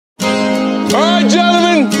All right,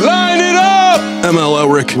 gentlemen, line it up! ML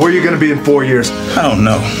Elric. Where are you going to be in 4 years? I don't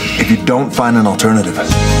know. If you don't find an alternative,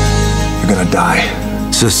 you're going to die.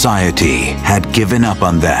 Society had given up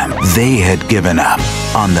on them. They had given up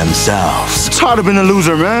on themselves. It's hard to be a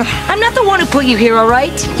loser, man. I'm not the one who put you here, all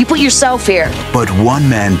right? You put yourself here. But one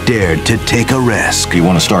man dared to take a risk. You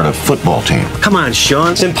want to start a football team? Come on,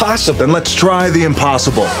 Sean. It's impossible. Then let's try the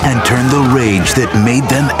impossible. And turn the rage that made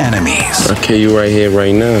them enemies I'll kill you right here,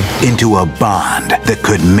 right now. into a bond that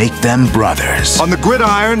could make them brothers. On the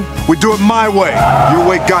gridiron, we do it my way. Your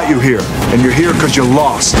way got you here, and you're here because you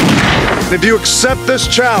lost. And if you accept this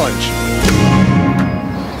challenge,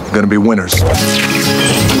 you're going to be winners.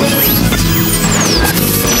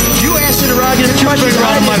 You asked it around, you're touching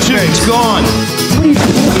around my face. It's gone.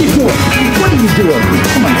 What are you doing?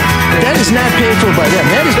 Come on. That is not paid for by them.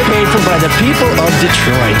 That is paid for by the people of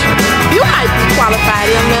Detroit. You might be qualified,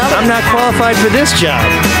 ML. I'm not qualified for this job.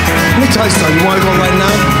 Let me tell you something. You want to go right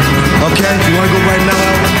now? Okay? You want to go right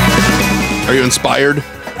now? Are you inspired?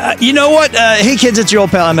 You know what? Hey, kids, it's your old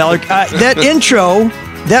pal, ML. That intro,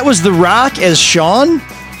 that was The Rock as Sean?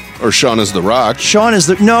 Or Sean is The Rock? Sean is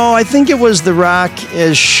No, I think it was The Rock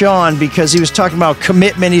as Sean because he was talking about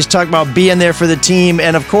commitment. He's talking about being there for the team.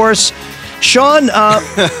 And, of course, Sean...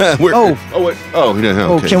 Can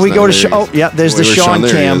we go to Sean? Oh, yeah, there's the Sean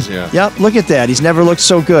cam. Yep, look at that. He's never looked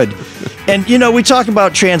so good. And, you know, we talk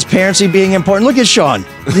about transparency being important. Look at Sean.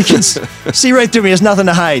 You can see right through me. There's nothing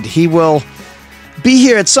to hide. He will be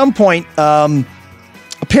here at some point.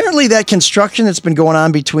 Apparently that construction that's been going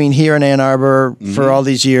on between here and Ann Arbor for all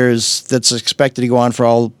these years, that's expected to go on for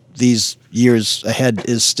all these years ahead,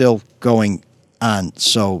 is still going on.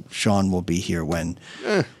 So Sean will be here when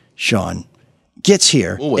Sean gets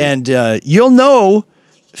here. And you'll know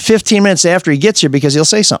 15 minutes after he gets here because he'll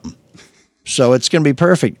say something. So it's going to be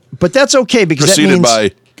perfect. But that's okay because Preceded that means...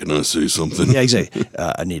 by, can I say something? Yeah, exactly.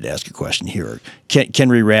 I need to ask a question here. Can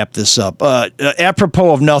we wrap this up?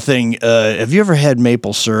 Apropos of nothing, have you ever had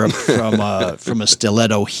maple syrup from a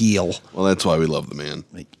stiletto heel? Well, that's why we love the man.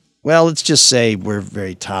 Well, let's just say we're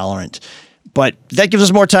very tolerant. But that gives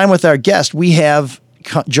us more time with our guest. We have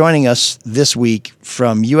joining us this week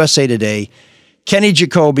from USA Today, Kenny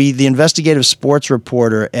Jacoby, the investigative sports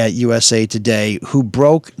reporter at USA Today, who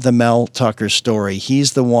broke the Mel Tucker story.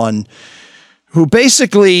 He's the one who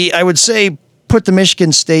basically, I would say, put the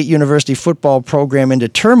Michigan State University football program into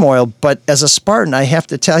turmoil. But as a Spartan, I have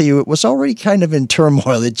to tell you, it was already kind of in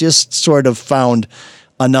turmoil. It just sort of found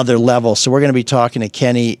another level. So we're going to be talking to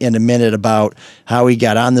Kenny in a minute about how he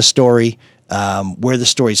got on the story, where the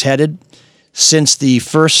story's headed since the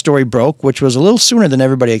first story broke, which was a little sooner than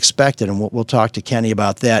everybody expected. And we'll talk to Kenny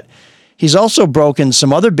about that. He's also broken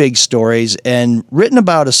some other big stories and written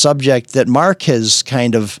about a subject that Marc has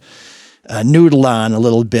kind of noodle on a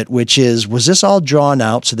little bit, which is, was this all drawn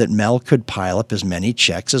out so that Mel could pile up as many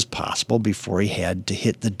checks as possible before he had to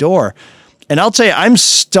hit the door? And I'll tell you, I'm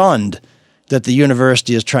stunned that the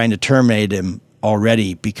university is trying to terminate him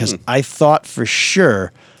already because I thought for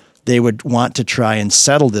sure they would want to try and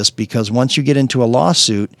settle this because once you get into a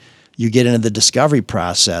lawsuit, you get into the discovery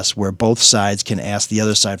process where both sides can ask the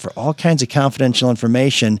other side for all kinds of confidential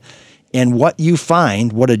information. And what you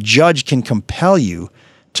find, what a judge can compel you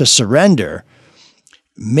to surrender,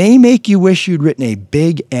 may make you wish you'd written a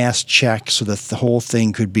big-ass check so that the whole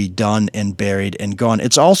thing could be done and buried and gone.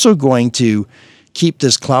 It's also going to keep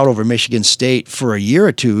this cloud over Michigan State for a year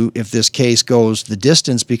or two if this case goes the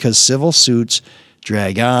distance because civil suits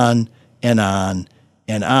drag on and on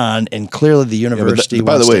and on, and clearly the university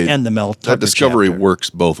wants to end the Mel Tucker that discovery chapter. Works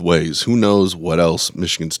both ways. Who knows what else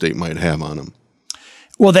Michigan State might have on him?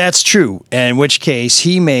 Well, that's true, in which case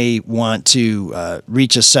he may want to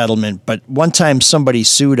reach a settlement. But one time somebody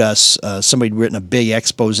sued us, somebody had written a big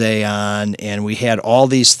expose on, and we had all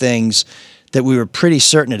these things that we were pretty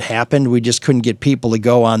certain had happened. We just couldn't get people to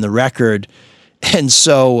go on the record. And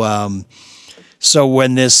so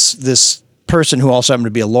when this person who also happened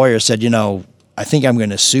to be a lawyer said, you know, I think I'm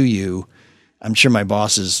going to sue you, I'm sure my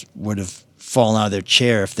bosses would have fallen out of their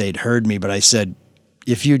chair if they'd heard me. But I said,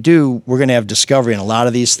 if you do, we're going to have discovery in a lot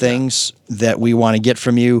of these things that we want to get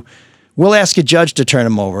from you. We'll ask a judge to turn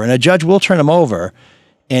them over, and a judge will turn them over.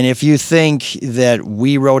 And if you think that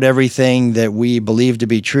we wrote everything that we believe to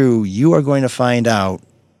be true, you are going to find out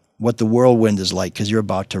what the whirlwind is like because you're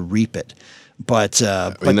about to reap it. But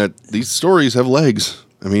these stories have legs.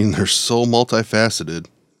 I mean, they're so multifaceted.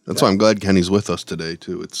 That's why I'm glad Kenny's with us today,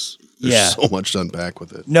 too. There's so much to unpack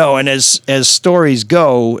with it. No, and as stories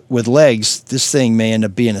go with legs, this thing may end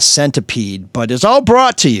up being a centipede, but it's all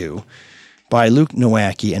brought to you by Luke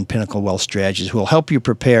Nowacki and Pinnacle Wealth Strategies, who will help you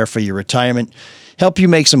prepare for your retirement. help you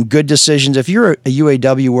make some good decisions. If you're a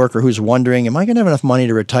UAW worker who's wondering, am I going to have enough money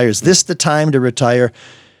to retire? Is this the time to retire?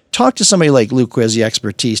 Talk to somebody like Luke who has the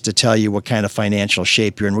expertise to tell you what kind of financial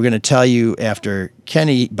shape you're in. We're going to tell you after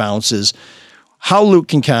Kenny bounces how Luke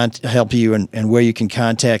can help you and where you can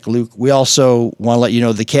contact Luke. We also want to let you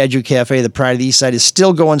know the Caju Cafe, the Pride of the East Side, is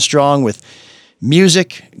still going strong with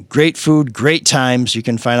music, great food, great times. You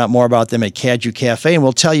can find out more about them at Caju Cafe, and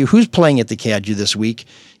we'll tell you who's playing at the Caju this week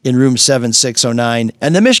in room 7609.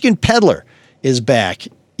 And the Michigan Peddler is back.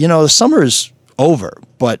 You know, the summer is over,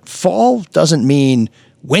 but fall doesn't mean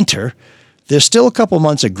winter. There's still a couple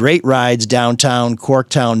months of great rides downtown,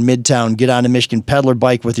 Corktown, Midtown. Get on a Michigan Peddler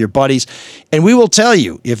bike with your buddies. And we will tell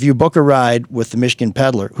you, if you book a ride with the Michigan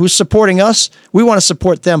Peddler, who's supporting us, we want to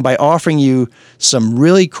support them by offering you some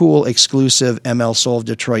really cool exclusive ML Soul of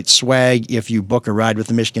Detroit swag if you book a ride with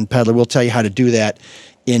the Michigan Peddler. We'll tell you how to do that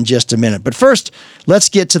in just a minute. But first, let's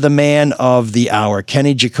get to the man of the hour,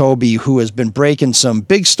 Kenny Jacoby, who has been breaking some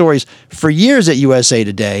big stories for years at USA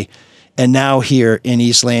Today, and now here in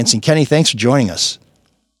East Lansing. Kenny, thanks for joining us.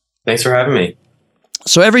 Thanks for having me.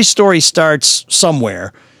 So every story starts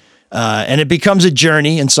somewhere, and it becomes a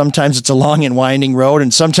journey, and sometimes it's a long and winding road,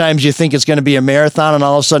 and sometimes you think it's going to be a marathon, and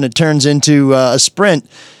all of a sudden it turns into a sprint.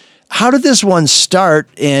 How did this one start,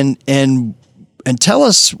 and tell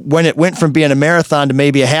us when it went from being a marathon to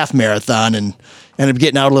maybe a half marathon and ended up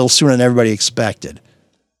getting out a little sooner than everybody expected?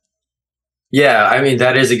 Yeah, I mean,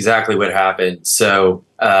 that is exactly what happened. So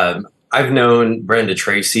I've known Brenda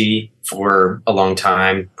Tracy for a long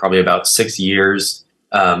time, probably about 6 years,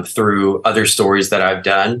 through other stories that I've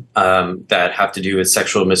done that have to do with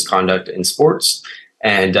sexual misconduct in sports.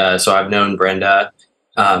 And so I've known Brenda.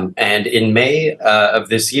 And in May of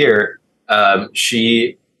this year,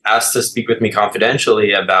 she asked to speak with me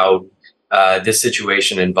confidentially about this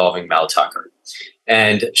situation involving Mel Tucker.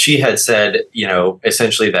 And she had said, you know,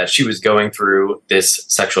 essentially that she was going through this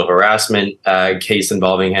sexual harassment case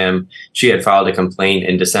involving him. She had filed a complaint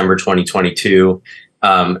in December 2022.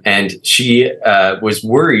 And she was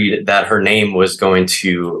worried that her name was going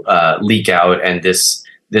to leak out and this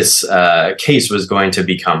case was going to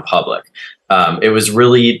become public. It was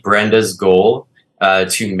really Brenda's goal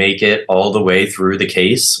to make it all the way through the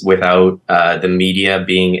case without the media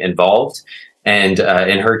being involved. And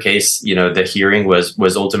in her case, you know, the hearing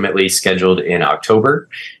was ultimately scheduled in October.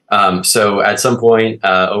 So at some point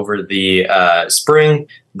over the spring,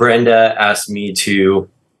 Brenda asked me to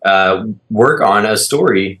work on a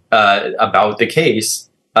story about the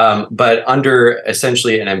case, but under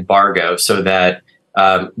essentially an embargo so that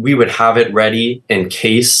we would have it ready in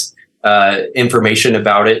case information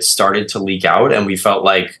about it started to leak out. And we felt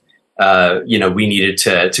like, you know, we needed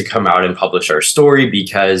to come out and publish our story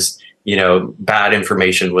because, you know, bad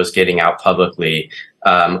information was getting out publicly,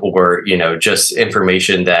 or, you know, just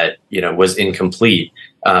information that, you know, was incomplete,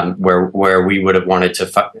 where we would have wanted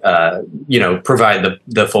to, you know, provide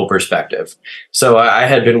the full perspective. So I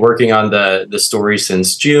had been working on the story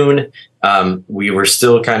since June. We were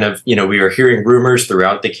still kind of, you know, we were hearing rumors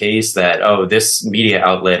throughout the case that, oh, this media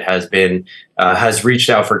outlet has reached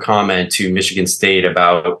out for comment to Michigan State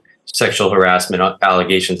about sexual harassment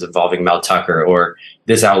allegations involving Mel Tucker, or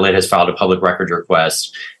this outlet has filed a public records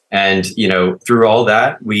request. And, you know, through all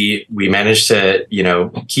that, we managed to, you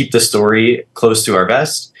know, keep the story close to our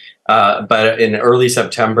vest. But in early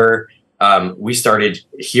September, we started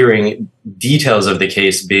hearing details of the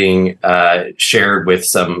case being shared with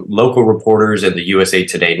some local reporters in the USA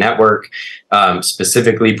Today network.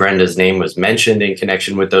 Specifically, Brenda's name was mentioned in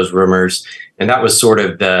connection with those rumors. And that was sort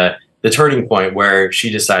of the turning point where she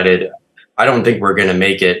decided, I don't think we're going to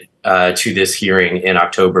make it to this hearing in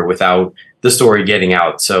October without the story getting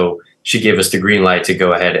out. So she gave us the green light to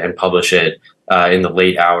go ahead and publish it in the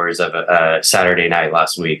late hours of Saturday night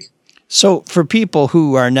last week. So for people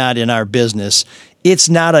who are not in our business, it's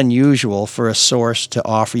not unusual for a source to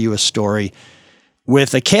offer you a story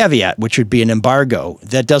with a caveat, which would be an embargo.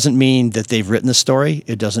 That doesn't mean that they've written the story.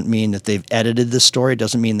 It doesn't mean that they've edited the story. It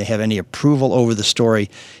doesn't mean they have any approval over the story.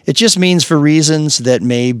 It just means for reasons that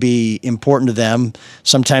may be important to them.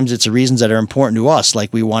 Sometimes it's reasons that are important to us,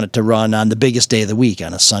 like we want it to run on the biggest day of the week,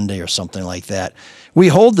 on a Sunday or something like that. We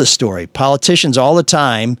hold the story. Politicians all the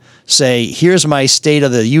time say, here's my State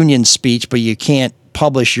of the Union speech, but you can't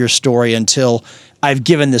publish your story until I've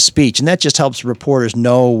given the speech. And that just helps reporters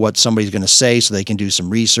know what somebody's going to say so they can do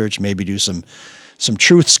some research, maybe do some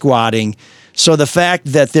truth squatting. So the fact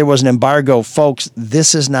that there was an embargo, folks,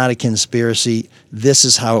 this is not a conspiracy. This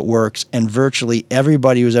is how it works. And virtually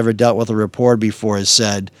everybody who's ever dealt with a reporter before has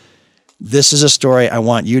said, this is a story I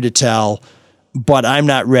want you to tell, but I'm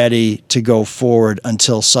not ready to go forward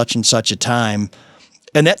until such and such a time.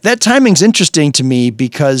 And that timing's interesting to me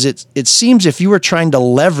because it seems if you were trying to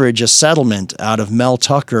leverage a settlement out of Mel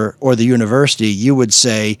Tucker or the university, you would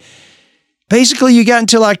say, basically, you got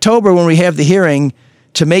until October when we have the hearing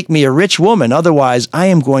to make me a rich woman. Otherwise, I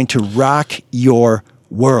am going to rock your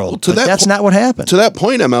world. Well, that's not what happened. To that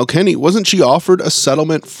point, ML, Kenny, wasn't she offered a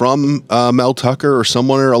settlement from Mel Tucker or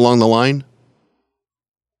somewhere along the line?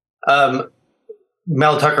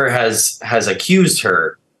 Mel Tucker has accused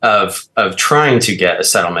her of trying to get a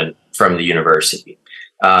settlement from the university.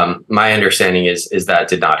 My understanding is that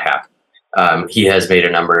did not happen. He has made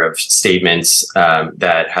a number of statements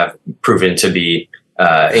that have proven to be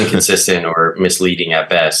inconsistent or misleading at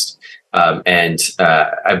best, and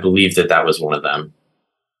I believe that was one of them.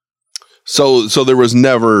 So there was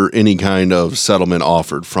never any kind of settlement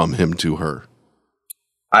offered from him to her.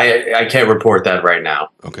 I can't report that right now.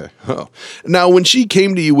 Okay. Oh. Now, when she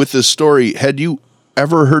came to you with this story, had you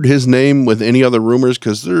ever heard his name with any other rumors?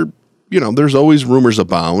 Because there's always rumors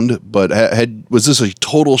abound. But was this a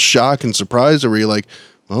total shock and surprise, or were you like,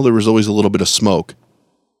 well, there was always a little bit of smoke?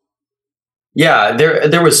 Yeah,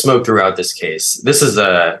 there was smoke throughout this case. This is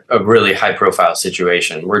a really high profile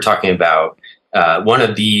situation. We're talking about one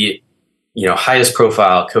of the highest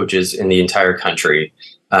profile coaches in the entire country.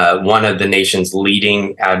 One of the nation's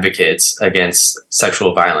leading advocates against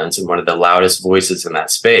sexual violence and one of the loudest voices in that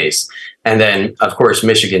space. And then, of course,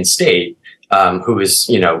 Michigan State, who is,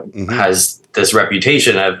 has this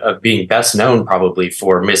reputation of being best known probably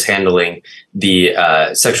for mishandling the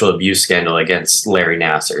sexual abuse scandal against Larry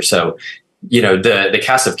Nassar. So, the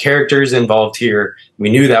cast of characters involved here, we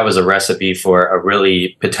knew that was a recipe for a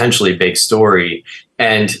really potentially big story.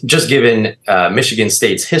 And just given Michigan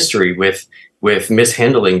State's history with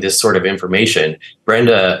mishandling this sort of information,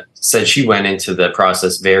 Brenda said she went into the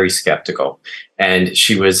process very skeptical, and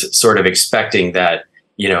she was sort of expecting that,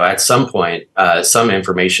 at some point, some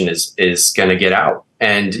information is going to get out.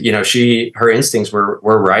 And, her instincts were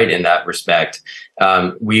right in that respect.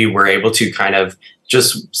 We were able to kind of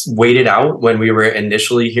just wait it out when we were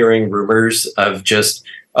initially hearing rumors of just,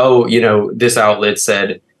 this outlet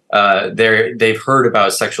said, they've heard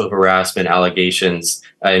about sexual harassment allegations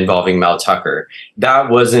involving Mel Tucker. That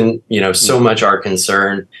wasn't, so much our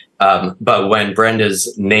concern. But when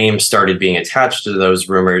Brenda's name started being attached to those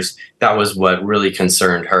rumors, that was what really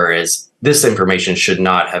concerned her, is this information should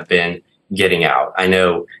not have been getting out. I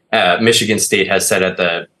know Michigan State has said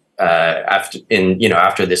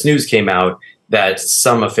after this news came out that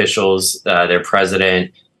some officials, their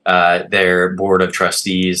president, their board of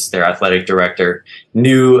trustees, their athletic director,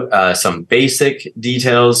 knew some basic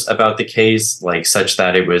details about the case, like such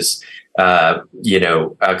that it was, a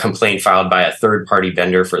complaint filed by a third-party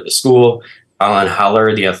vendor for the school. Alan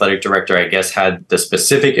Haller, the athletic director, I guess, had the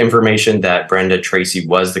specific information that Brenda Tracy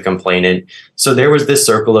was the complainant. So there was this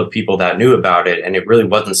circle of people that knew about it, and it really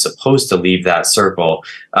wasn't supposed to leave that circle,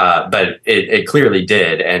 but it clearly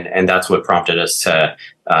did, and that's what prompted us to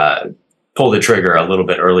pull the trigger a little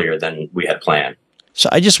bit earlier than we had planned. So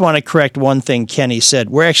I just want to correct one thing Kenny said.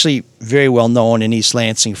 We're actually very well known in East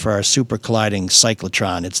Lansing for our super colliding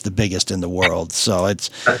cyclotron. It's the biggest in the world. So it's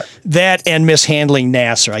that and mishandling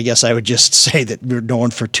Nassar. I guess I would just say that we're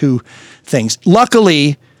known for two things.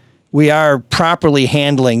 Luckily, we are properly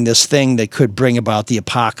handling this thing that could bring about the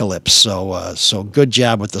apocalypse. So good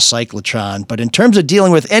job with the cyclotron. But in terms of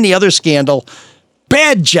dealing with any other scandal,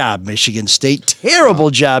 bad job, Michigan State.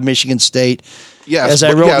 Terrible job, Michigan State. Yes, as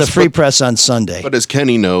I wrote in the Free Press on Sunday. But as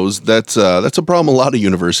Kenny knows, that's a problem a lot of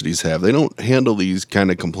universities have. They don't handle these kind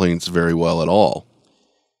of complaints very well at all.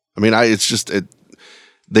 I mean,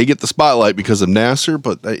 they get the spotlight because of Nassar,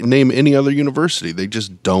 but name any other university, they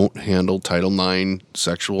just don't handle Title IX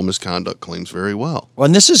sexual misconduct claims very well. Well,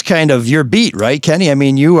 and this is kind of your beat, right, Kenny? I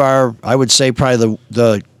mean, you are, I would say, probably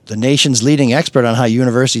the nation's leading expert on how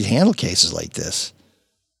universities handle cases like this.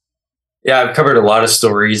 Yeah, I've covered a lot of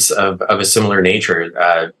stories of a similar nature,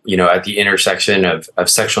 at the intersection of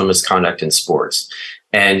sexual misconduct in sports.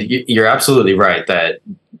 And you're absolutely right that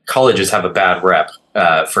colleges have a bad rep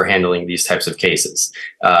for handling these types of cases.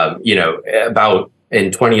 About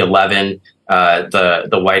in 2011,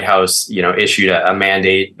 the White House, issued a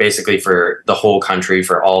mandate basically for the whole country,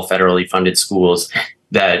 for all federally funded schools,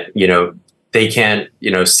 that, they can't,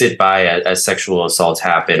 sit by as sexual assaults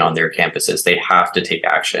happen on their campuses. They have to take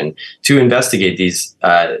action to investigate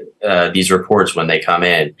these reports when they come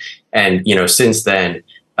in. And, since then,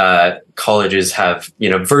 colleges have,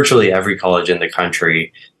 virtually every college in the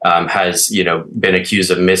country has, been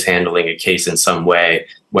accused of mishandling a case in some way,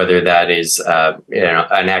 whether that is,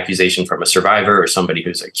 an accusation from a survivor or somebody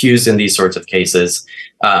who's accused in these sorts of cases.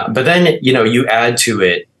 But then, you add to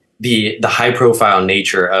it the high profile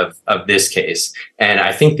nature of this case. And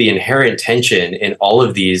I think the inherent tension in all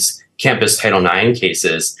of these campus Title IX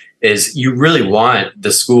cases is you really want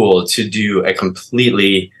the school to do a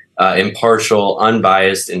completely impartial,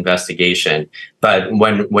 unbiased investigation. But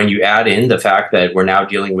when you add in the fact that we're now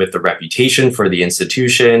dealing with the reputation for the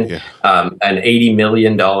institution, an $80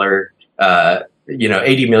 million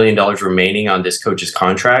 $80 million remaining on this coach's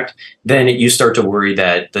contract, then you start to worry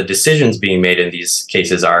that the decisions being made in these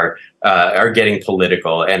cases are getting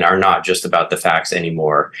political and are not just about the facts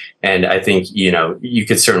anymore. And I think, you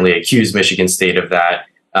could certainly accuse Michigan State of that.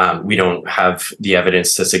 We don't have the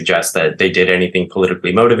evidence to suggest that they did anything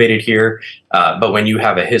politically motivated here. But when you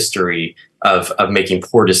have a history of making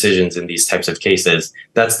poor decisions in these types of cases,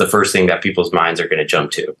 that's the first thing that people's minds are going to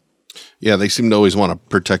jump to. Yeah, they seem to always want to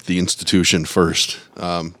protect the institution first,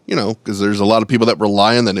 because there's a lot of people that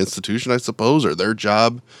rely on that institution, I suppose, or their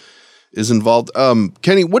job is involved.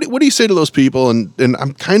 Kenny, what do you say to those people? And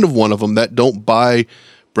I'm kind of one of them that don't buy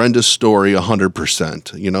Brenda's story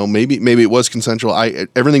 100%. Maybe it was consensual.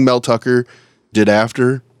 Everything Mel Tucker did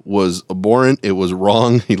after was abhorrent. It was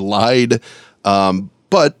wrong. He lied.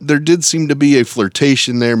 But there did seem to be a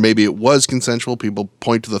flirtation there. Maybe it was consensual. People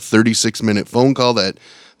point to the 36-minute phone call that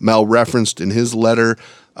Mel referenced in his letter.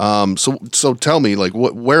 So tell me,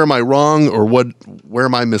 where am I wrong, or where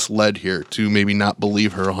am I misled here to maybe not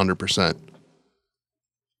believe her 100%?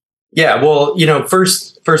 Yeah, well,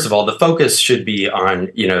 first of all, the focus should be on,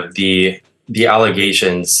 the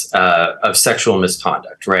allegations of sexual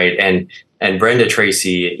misconduct, right? And Brenda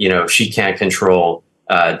Tracy, she can't control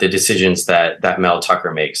the decisions that Mel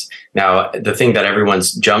Tucker makes. Now, the thing that everyone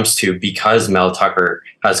jumps to, because Mel Tucker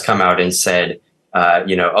has come out and said,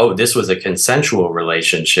 this was a consensual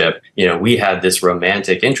relationship, we had this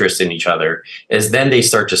romantic interest in each other, is then they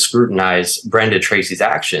start to scrutinize Brenda Tracy's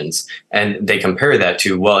actions. And they compare that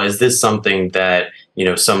to, well, is this something that,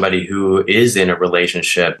 somebody who is in a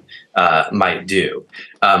relationship might do?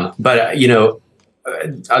 But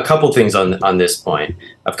a couple things on this point.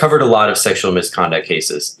 I've covered a lot of sexual misconduct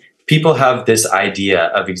cases. People have this idea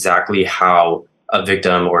of exactly how a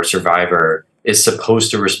victim or survivor is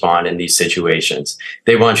supposed to respond in these situations.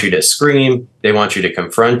 They want you to scream. They want you to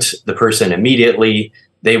confront the person immediately.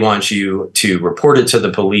 They want you to report it to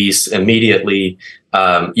the police immediately.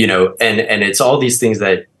 And it's all these things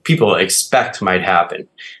that people expect might happen.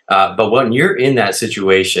 But when you're in that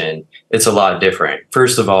situation, it's a lot different.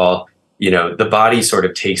 First of all, the body sort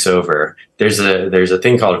of takes over. There's a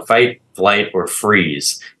thing called fight, flight, or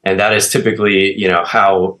freeze. And that is typically,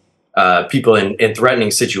 how people in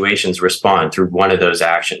threatening situations respond through one of those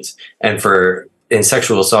actions. And in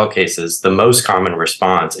sexual assault cases, the most common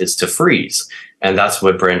response is to freeze. And that's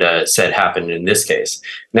what Brenda said happened in this case.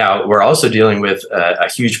 Now, we're also dealing with a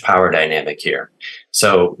huge power dynamic here.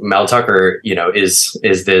 So Mel Tucker, is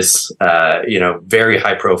this, very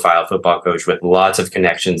high profile football coach with lots of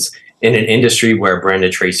connections in an industry where Brenda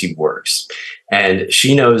Tracy works. And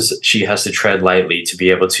she knows she has to tread lightly to be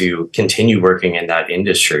able to continue working in that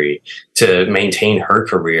industry, to maintain her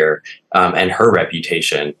career and her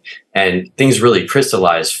reputation. And things really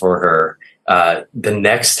crystallized for her the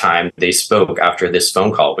next time they spoke after this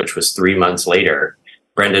phone call, which was 3 months later.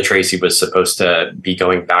 Brenda Tracy was supposed to be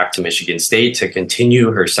going back to Michigan State to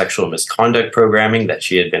continue her sexual misconduct programming that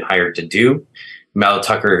she had been hired to do. Mel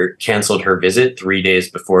Tucker canceled her visit 3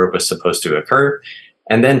 days before it was supposed to occur.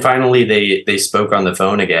 And then finally, they spoke on the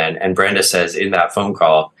phone again. And Brenda says in that phone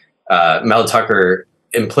call, Mel Tucker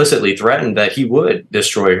implicitly threatened that he would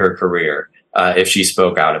destroy her career if she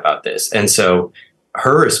spoke out about this. And so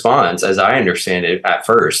her response, as I understand it at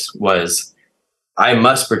first, was, I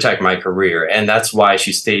must protect my career. And that's why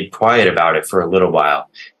she stayed quiet about it for a little while.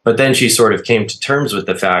 But then she sort of came to terms with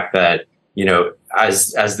the fact that,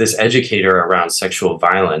 as this educator around sexual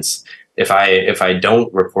violence, if I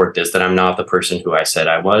don't report this, then I'm not the person who I said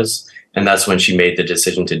I was. And that's when she made the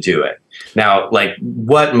decision to do it. Now,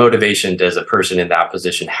 what motivation does a person in that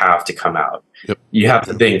position have to come out? Yep. You have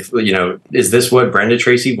to think, is this what Brenda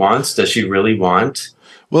Tracy wants? Does she really want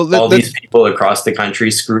all these people across the country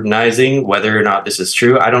scrutinizing whether or not this is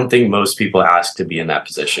true? I don't think most people ask to be in that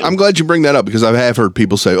position. I'm glad you bring that up, because I have heard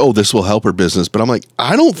people say, oh, this will help her business. But I'm like,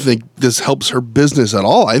 I don't think this helps her business at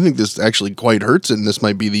all. I think this actually quite hurts it, and this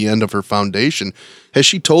might be the end of her foundation. Has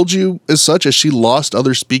she told you as such? Has she lost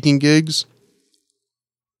other speaking gigs?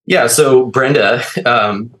 Yeah, so Brenda,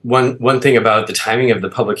 one thing about the timing of the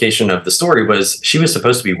publication of the story was she was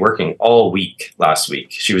supposed to be working all week last week.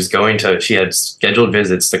 She had scheduled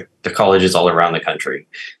visits to colleges all around the country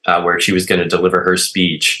where she was going to deliver her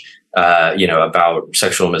speech, about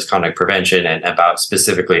sexual misconduct prevention and about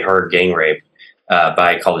specifically her gang rape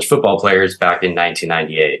by college football players back in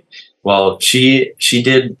 1998. Well, she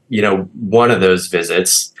did, one of those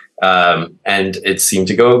visits, and it seemed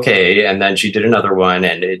to go okay. And then she did another one,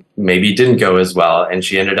 and it maybe didn't go as well. And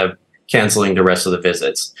she ended up canceling the rest of the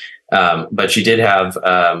visits. But she did have,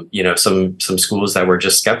 some schools that were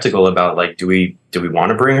just skeptical about, like, do we want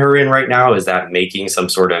to bring her in right now? Is that making some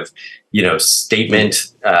sort of,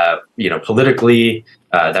 statement, politically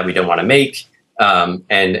that we don't want to make?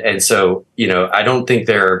 And so, I don't think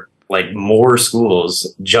there are like more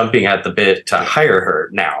schools jumping at the bit to hire her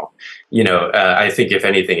now. I think if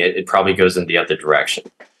anything, it probably goes in the other direction.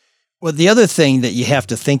 Well, the other thing that you have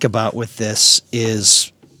to think about with this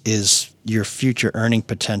is your future earning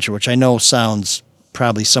potential, which I know sounds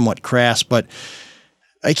probably somewhat crass, but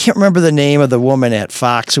I can't remember the name of the woman at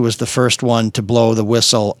Fox who was the first one to blow the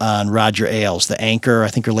whistle on Roger Ailes, the anchor. I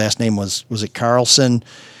think her last name was it Carlson?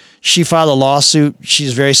 She filed a lawsuit.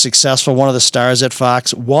 She's very successful. One of the stars at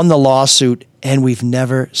Fox won the lawsuit, and we've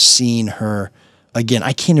never seen her again.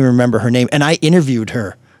 I can't even remember her name. And I interviewed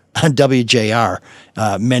her on WJR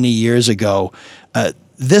many years ago.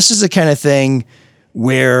 This is the kind of thing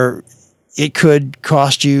where it could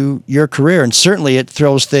cost you your career, and certainly it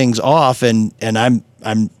throws things off. And I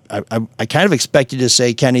kind of expected to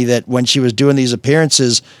say, Kenny, that when she was doing these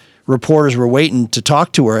appearances, reporters were waiting to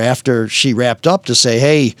talk to her after she wrapped up to say,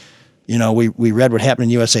 hey, we read what happened in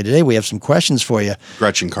USA Today. We have some questions for you.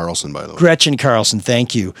 Gretchen Carlson, by the way. Gretchen Carlson,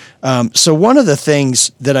 thank you. So one of the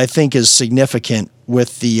things that I think is significant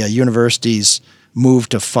with the university's move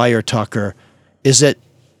to fire Tucker is that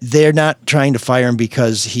they're not trying to fire him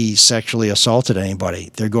because he sexually assaulted anybody.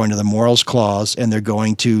 They're going to the morals clause, and they're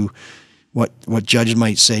going to what judges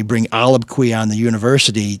might say, bring obloquy on the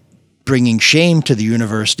university, bringing shame to the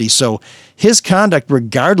university. So his conduct,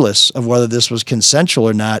 regardless of whether this was consensual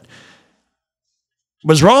or not,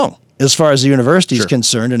 was wrong as far as the university is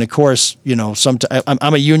concerned. And of course,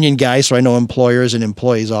 I'm a union guy, so I know employers and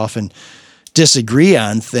employees often disagree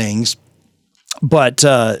on things. But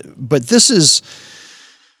this is,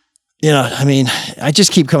 I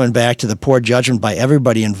just keep coming back to the poor judgment by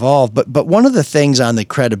everybody involved. But one of the things on the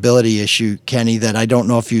credibility issue, Kenny, that I don't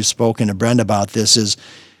know if you've spoken to Brenda about this is,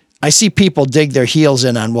 I see people dig their heels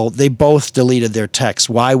in on, well, they both deleted their texts.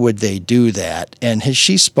 Why would they do that? And has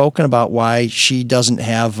she spoken about why she doesn't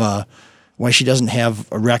have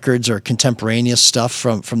records or contemporaneous stuff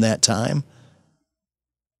from that time?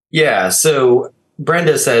 Yeah. So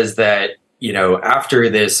Brenda says that, after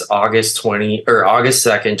this August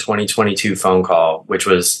 2nd, 2022 phone call, which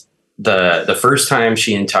was the first time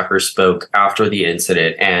she and Tucker spoke after the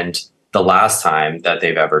incident, and the last time that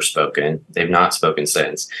they've ever spoken. They've not spoken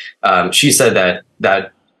since. She said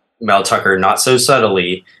that Mel Tucker, not so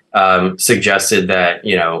subtly, suggested that,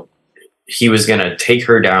 he was going to take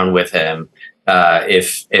her down with him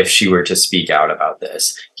if she were to speak out about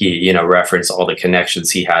this. He, referenced all the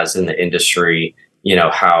connections he has in the industry,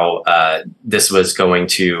 how this was going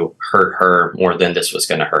to hurt her more than this was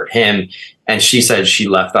going to hurt him. And she said she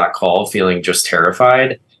left that call feeling just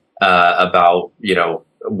terrified about,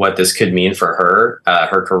 what this could mean for her,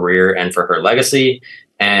 her career, and for her legacy.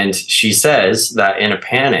 And she says that in a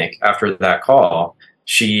panic after that call,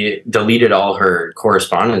 she deleted all her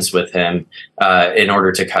correspondence with him in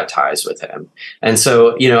order to cut ties with him. And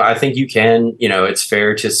so, I think you can, it's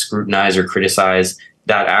fair to scrutinize or criticize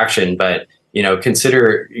that action, but,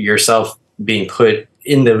 consider yourself being put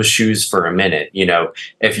in those shoes for a minute.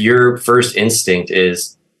 If your first instinct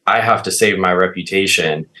is, I have to save my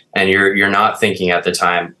reputation, and you're not thinking at the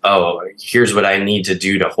time, oh, here's what I need to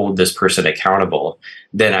do to hold this person accountable,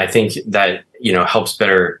 then I think that, helps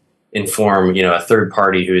better inform, a third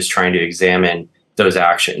party who is trying to examine those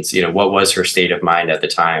actions. What was her state of mind at the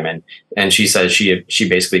time? And she says she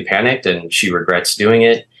basically panicked and she regrets doing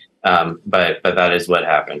it. But that is what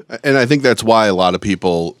happened. And I think that's why a lot of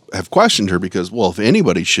people have questioned her, because, well, if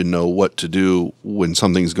anybody should know what to do when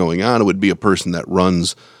something's going on, it would be a person that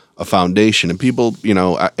runs a foundation. And people,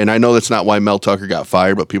 and I know that's not why Mel Tucker got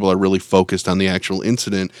fired, but people are really focused on the actual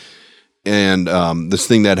incident and this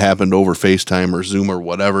thing that happened over FaceTime or Zoom or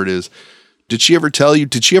whatever it is. Did she ever tell you,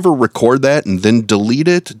 did she ever record that and then delete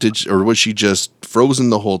it? Or was she just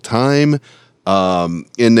frozen the whole time? And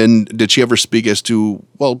then did she ever speak as to,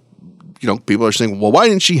 well, people are saying, well, why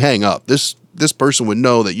didn't she hang up? This person would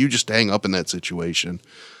know that you just hang up in that situation.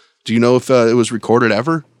 Do you know if it was recorded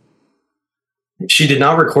ever? She did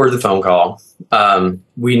not record the phone call.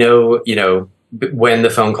 We know, when the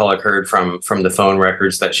phone call occurred from the phone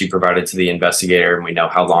records that she provided to the investigator, and we know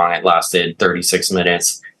how long it lasted, 36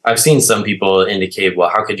 minutes. I've seen some people indicate, well,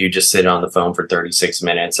 how could you just sit on the phone for 36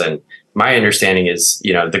 minutes and my understanding is,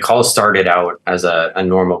 the call started out as a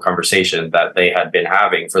normal conversation that they had been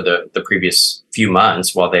having for the previous few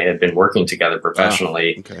months while they had been working together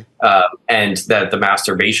professionally. Okay. And that the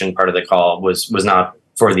masturbation part of the call was not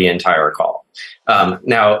for the entire call.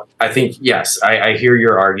 Now, I think, yes, I hear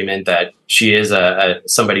your argument that she is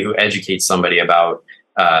somebody who educates somebody about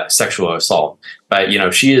sexual assault, but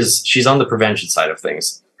she's on the prevention side of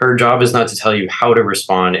things. Her job is not to tell you how to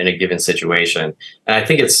respond in a given situation. And I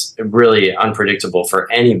think it's really unpredictable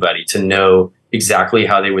for anybody to know exactly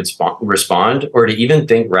how they would respond or to even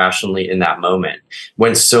think rationally in that moment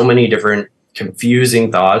when so many different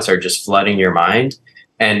confusing thoughts are just flooding your mind.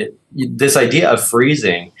 And this idea of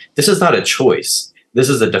freezing, this is not a choice. This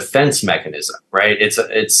is a defense mechanism, right?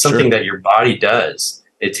 It's something that your body does.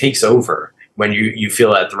 It takes over when you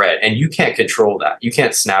feel that threat, and you can't control that. You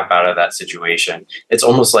can't snap out of that situation. It's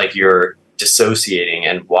almost like you're dissociating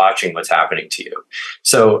and watching what's happening to you.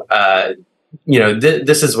 So,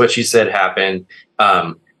 this is what she said happened.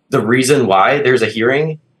 The reason why there's a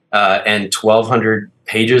hearing and 1,200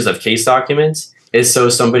 pages of case documents is so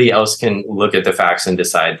somebody else can look at the facts and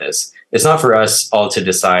decide this. It's not for us all to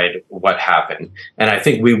decide what happened. And I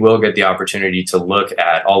think we will get the opportunity to look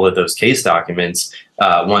at all of those case documents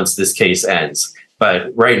once this case ends.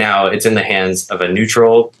 But right now, it's in the hands of a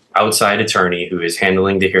neutral outside attorney who is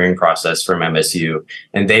handling the hearing process from MSU,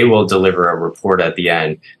 and they will deliver a report at the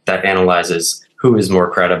end that analyzes who is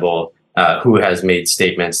more credible, who has made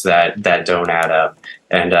statements that don't add up.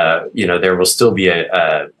 And, there will still be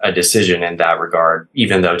a decision in that regard,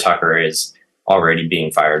 even though Tucker is already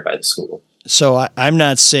being fired by the school. So I'm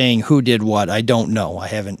not saying who did what. I don't know. I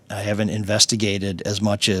haven't investigated as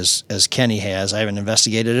much as Kenny has. I haven't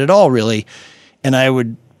investigated at all, really. And I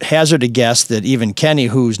would hazard a guess that even Kenny,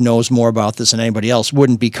 who knows more about this than anybody else,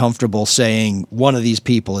 wouldn't be comfortable saying one of these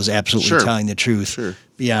people is absolutely telling the truth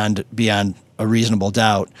beyond a reasonable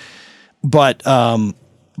doubt. But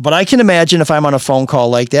I can imagine if I'm on a phone call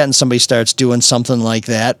like that and somebody starts doing something like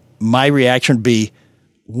that, my reaction would be,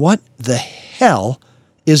 what the hell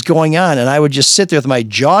is going on? And I would just sit there with my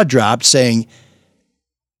jaw dropped saying,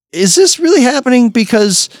 is this really happening?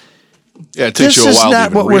 Because it takes you a while this is to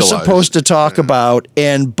not even what realize. we're supposed to talk about.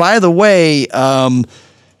 And by the way, I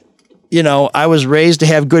was raised to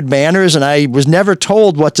have good manners, and I was never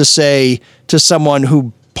told what to say to someone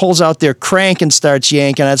who pulls out their crank and starts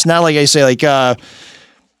yanking. It's not like I say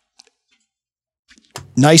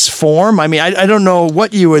nice form. I mean, I don't know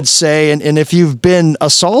what you would say. And if you've been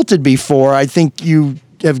assaulted before, I think you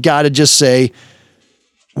have got to just say,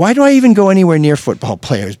 why do I even go anywhere near football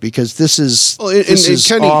players? Because this is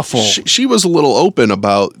Kenny, awful. She was a little open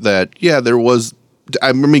about that. Yeah, there was.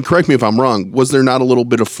 I mean, correct me if I'm wrong. Was there not a little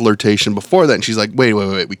bit of flirtation before that? And she's like, wait,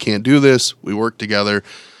 we can't do this. We work together.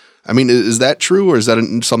 I mean, is that true, or is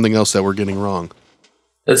that something else that we're getting wrong?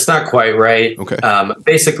 That's not quite right. Okay.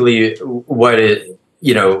 Basically,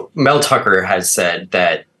 Mel Tucker has said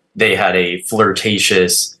that they had a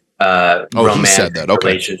flirtatious romantic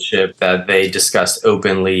relationship that they discussed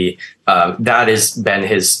openly. That has been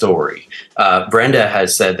his story. Brenda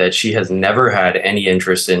has said that she has never had any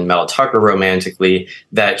interest in Mel Tucker romantically,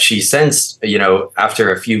 that she sensed,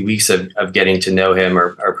 after a few weeks of getting to know him,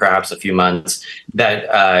 or perhaps a few months,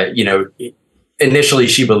 that, initially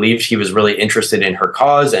she believed he was really interested in her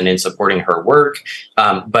cause and in supporting her work.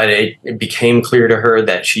 But it became clear to her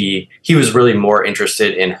that he was really more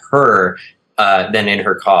interested in her than in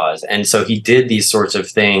her cause. And so he did these sorts of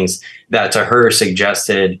things that to her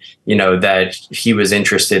suggested, that he was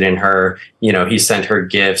interested in her. He sent her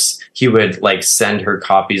gifts. He would send her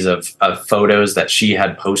copies of photos that she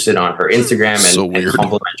had posted on her Instagram and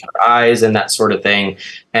compliment her eyes and that sort of thing.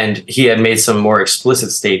 And he had made some more explicit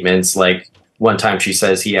statements, like one time she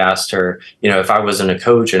says he asked her, if I wasn't a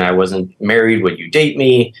coach and I wasn't married, would you date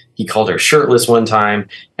me? He called her shirtless one time.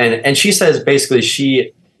 And she says basically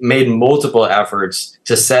she made multiple efforts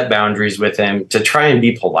to set boundaries with him, to try and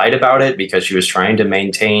be polite about it because she was trying to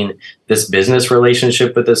maintain this business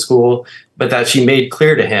relationship with the school, but that she made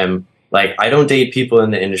clear to him, I don't date people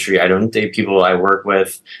in the industry. I don't date people I work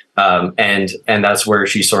with. And that's where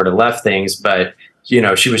she sort of left things. But,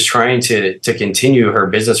 she was trying to continue her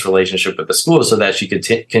business relationship with the school so that she could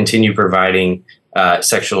continue providing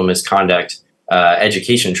sexual misconduct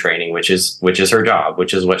education training, which is her job,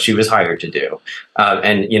 which is what she was hired to do.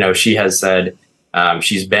 And she has said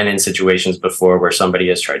she's been in situations before where somebody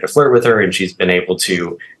has tried to flirt with her and she's been able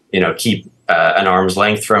to, keep an arm's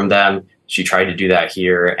length from them. She tried to do that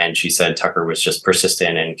here, and she said Tucker was just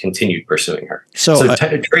persistent and continued pursuing her. So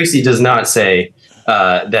Tracy does not say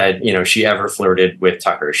that, she ever flirted with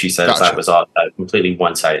Tucker. She says that was all a completely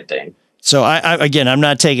one-sided thing. So again, I'm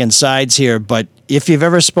not taking sides here, but if you've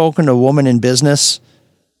ever spoken to a woman in business,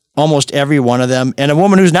 almost every one of them, and a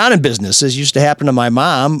woman who's not in business, this used to happen to my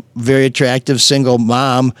mom, very attractive single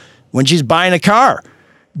mom, when she's buying a car,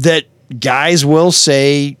 that guys will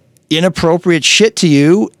say inappropriate shit to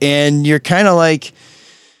you, and you're kind of like,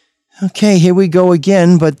 okay, here we go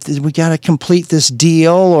again, but we got to complete this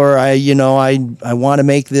deal, or I want to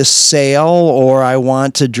make this sale, or I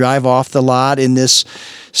want to drive off the lot in this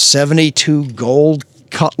 72 gold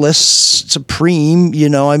Cutlass Supreme.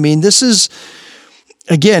 This is,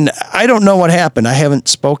 again, I don't know what happened. I haven't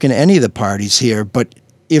spoken to any of the parties here, but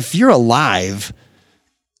if you're alive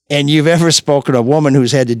and you've ever spoken to a woman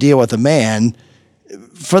who's had to deal with a man,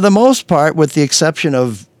 for the most part, with the exception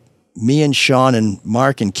of me and Sean and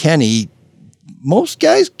Mark and Kenny, most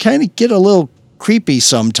guys kind of get a little creepy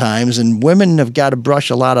sometimes, and women have got to brush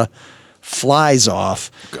a lot of flies off.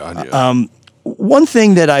 God, yeah. One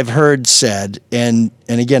thing that I've heard said, and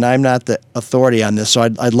again, I'm not the authority on this, so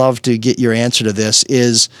I'd love to get your answer to this,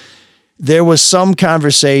 is there was some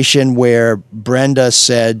conversation where Brenda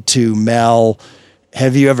said to Mel,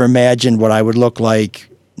 have you ever imagined what I would look like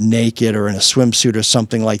naked or in a swimsuit or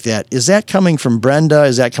something like that? Is that coming from Brenda?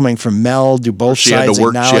 Is that coming from Mel? Do both sides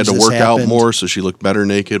acknowledge she had to work happened? out more, so she looked better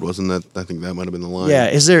naked? Wasn't that? I think that might have been the line. Yeah.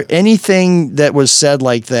 Is there anything that was said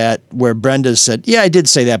like that where Brenda said, yeah, I did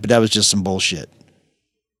say that, but that was just some bullshit?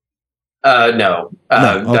 No.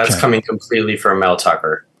 Okay. That's coming completely from Mel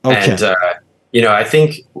Tucker. Okay. And, I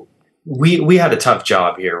think we had a tough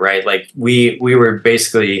job here, right? Like we were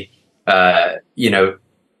basically,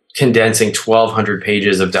 condensing 1,200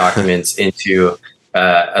 pages of documents into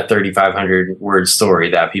a 3,500 word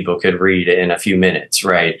story that people could read in a few minutes,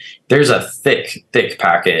 right? There's a thick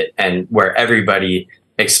packet, and where everybody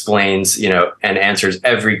explains, and answers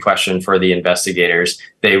every question for the investigators.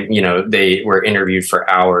 They were interviewed for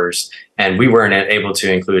hours, and we weren't able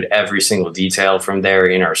to include every single detail from there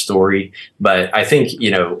in our story. But I think,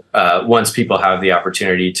 once people have the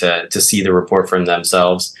opportunity to see the report from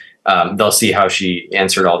themselves, they'll see how she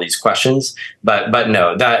answered all these questions. But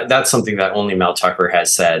no, that's something that only Mel Tucker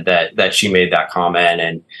has said, that she made that comment,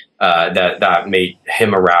 and that made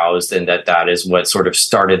him aroused, and that is what sort of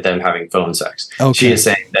started them having phone sex. Okay. She is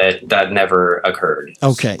saying that never occurred.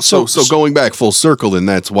 Okay. So going back full circle, and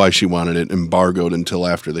that's why she wanted it embargoed until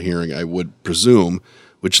after the hearing, I would presume,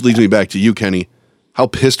 which leads me back to you, Kenny. How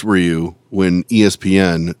pissed were you when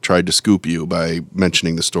ESPN tried to scoop you by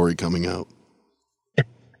mentioning the story coming out?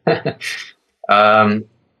 I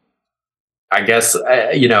guess,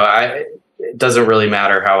 it doesn't really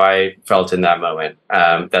matter how I felt in that moment.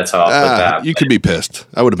 That's how I'll put that. You could be pissed.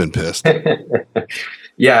 I would have been pissed.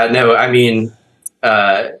 Yeah, no, I mean,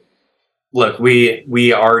 look,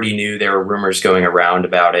 we already knew there were rumors going around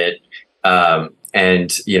about it. And,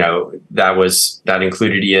 that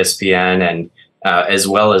included ESPN and as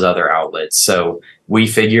well as other outlets. So we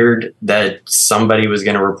figured that somebody was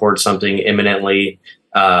going to report something imminently.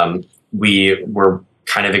 We were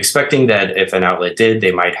kind of expecting that if an outlet did,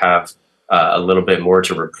 they might have a little bit more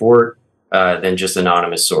to report than just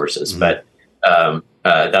anonymous sources. Mm-hmm. But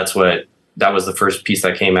that was the first piece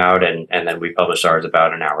that came out, and then we published ours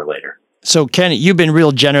about an hour later. So, Kenny, you've been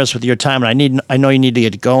real generous with your time, and I know you need to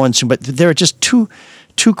get going soon, but there are just two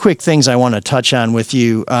quick things I want to touch on with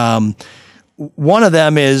you. One of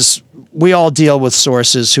them is we all deal with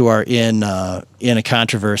sources who are in a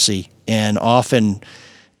controversy, and often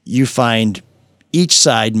you find each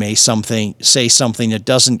side may say something that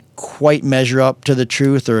doesn't quite measure up to the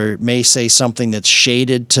truth, or may say something that's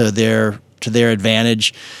shaded to their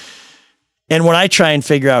advantage. And when I try and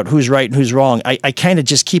figure out who's right and who's wrong, I kind of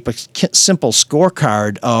just keep a simple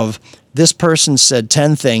scorecard of this person said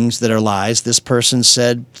 10 things that are lies, this person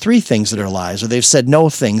said 3 things that are lies, or they've said no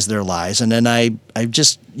things that are lies. And then I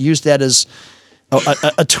just use that as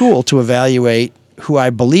a tool to evaluate who I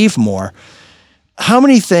believe more. How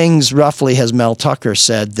many things roughly has Mel Tucker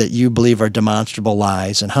said that you believe are demonstrable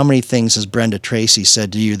lies? And how many things has Brenda Tracy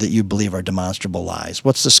said to you that you believe are demonstrable lies?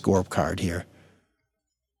 What's the scorecard here?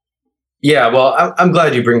 Yeah, well, I'm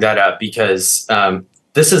glad you bring that up, because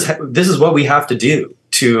this is what we have to do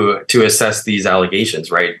to assess these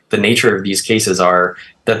allegations, right? The nature of these cases are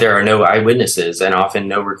that there are no eyewitnesses and often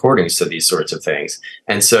no recordings to these sorts of things.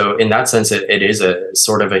 And so in that sense, it is a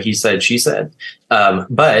sort of a he said, she said.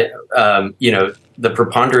 But the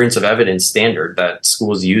preponderance of evidence standard that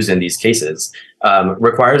schools use in these cases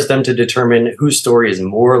requires them to determine whose story is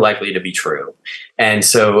more likely to be true. And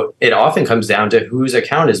so it often comes down to whose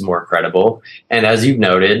account is more credible. And as you've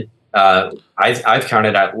noted, I've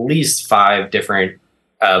counted at least 5 different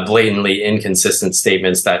blatantly inconsistent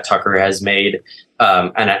statements that Tucker has made.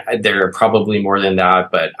 There are probably more than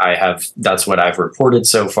that, but that's what I've reported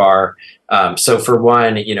so far. So for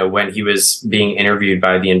one, when he was being interviewed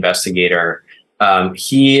by the investigator,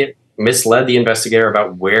 he misled the investigator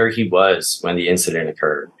about where he was when the incident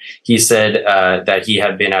occurred. He said that he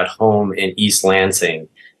had been at home in East Lansing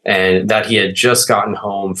and that he had just gotten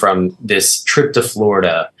home from this trip to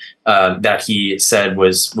Florida that he said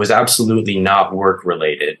was absolutely not work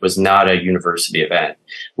related, was not a university event.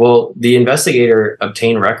 Well, the investigator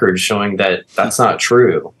obtained records showing that that's not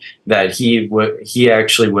true, that he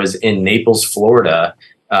actually was in Naples, Florida,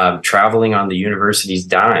 traveling on the university's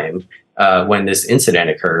dime when this incident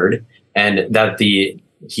occurred, and that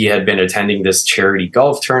he had been attending this charity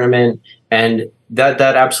golf tournament, and that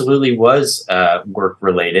absolutely was work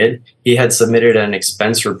related. He had submitted an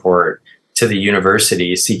expense report to the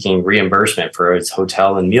university seeking reimbursement for his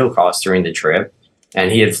hotel and meal costs during the trip,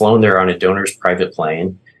 and he had flown there on a donor's private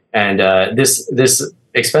plane. And this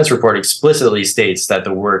expense report explicitly states that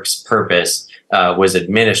the work's purpose was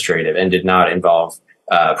administrative and did not involve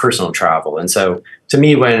personal travel. And so, to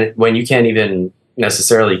me, when you can't even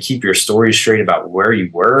necessarily keep your story straight about where you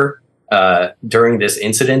were during this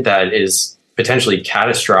incident that is potentially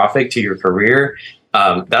catastrophic to your career,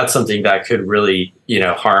 that's something that could really,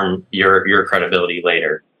 harm your credibility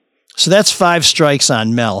later. So that's 5 strikes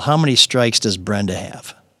on Mel. How many strikes does Brenda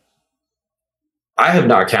have? I have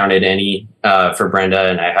not counted any for Brenda,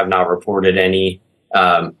 and I have not reported any.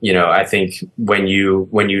 I think when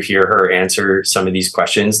you hear her answer some of these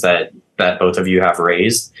questions that both of you have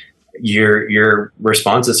raised, your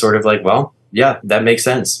response is sort of like, well, yeah, that makes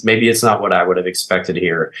sense. Maybe it's not what I would have expected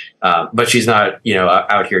here, but she's not,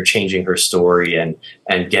 out here changing her story and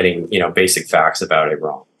getting, basic facts about it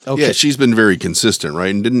wrong. Okay. Yeah, she's been very consistent,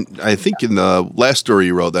 right? And I think in the last story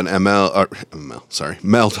you wrote that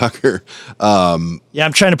Mel Tucker. Yeah,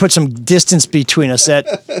 I'm trying to put some distance between us.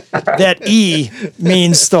 That E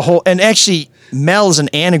means the whole, and actually Mel is an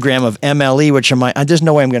anagram of MLE, which there's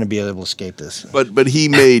no way I'm going to be able to escape this. But he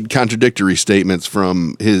made contradictory statements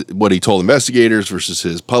from what he told investigators versus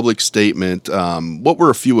his public statement. What were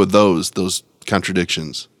a few of those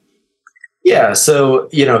contradictions? Yeah, so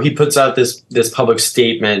he puts out this public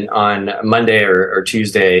statement on Monday or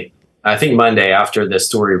Tuesday, I think Monday after the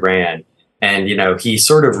story ran, and he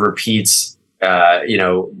sort of repeats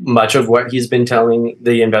much of what he's been telling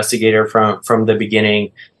the investigator from the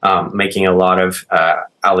beginning, making a lot of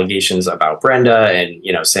allegations about Brenda and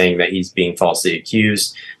saying that he's being falsely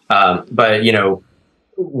accused. But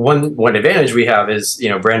one advantage we have is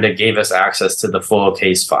Brenda gave us access to the full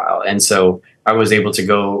case file, and so I was able to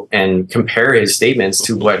go and compare his statements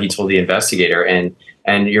to what he told the investigator.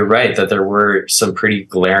 And you're right that there were some pretty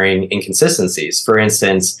glaring inconsistencies. For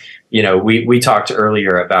instance, we talked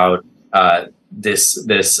earlier about this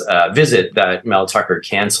visit that Mel Tucker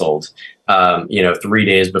canceled, 3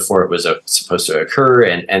 days before it was supposed to occur.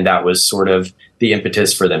 And that was sort of the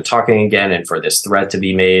impetus for them talking again and for this threat to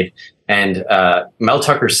be made. And Mel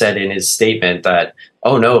Tucker said in his statement that,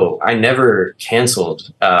 oh, no, I never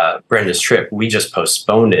canceled Brenda's trip. We just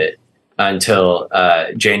postponed it until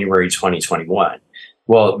January 2021.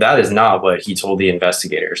 Well, that is not what he told the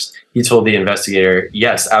investigators. He told the investigator,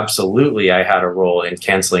 yes, absolutely, I had a role in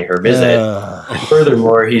canceling her visit. And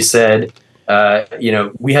furthermore, he said,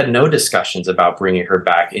 we had no discussions about bringing her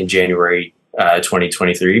back in January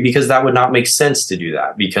 2023, because that would not make sense to do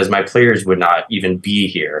that, because my players would not even be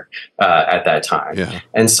here at that time. Yeah.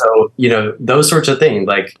 And so, those sorts of things,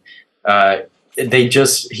 like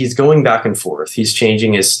he's going back and forth. He's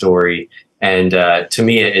changing his story. And to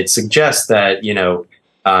me, it suggests that,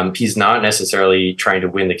 he's not necessarily trying to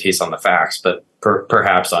win the case on the facts, but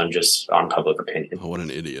perhaps on public opinion. Oh, what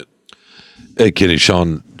an idiot. Hey, Kenny,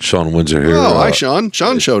 Sean Windsor here. Oh, hi, Sean.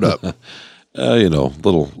 Sean showed up.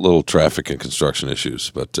 Little traffic and construction issues,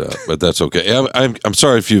 but that's okay. I'm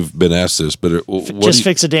sorry if you've been asked this, but just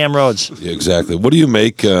fix the damn roads. Yeah, exactly. What do you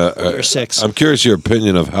make? You're 6. I'm curious your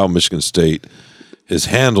opinion of how Michigan State has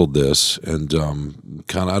handled this, and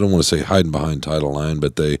kind of, I don't want to say hiding behind Title IX,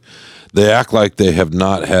 but they act like they have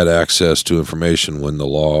not had access to information when the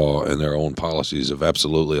law and their own policies have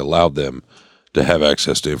absolutely allowed them to have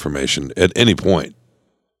access to information at any point.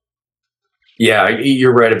 Yeah,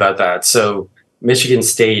 you're right about that. So Michigan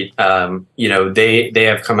State, they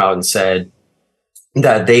have come out and said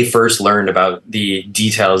that they first learned about the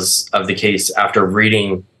details of the case after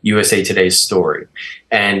reading USA Today's story.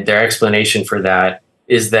 And their explanation for that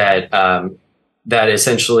is that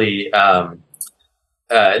essentially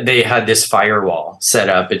they had this firewall set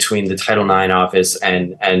up between the Title IX office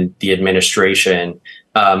and the administration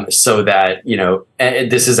so that,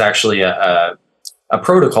 and this is actually a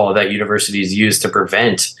protocol that universities use to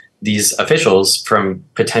prevent these officials from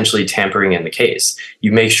potentially tampering in the case.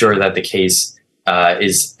 You make sure that the case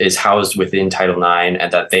is housed within Title IX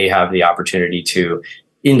and that they have the opportunity to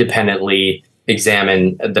independently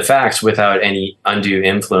examine the facts without any undue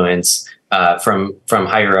influence from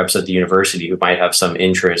higher ups at the university who might have some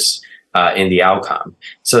interest in the outcome.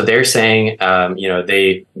 So they're saying,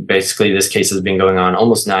 they basically, this case has been going on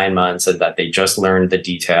almost 9 months and that they just learned the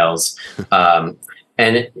details.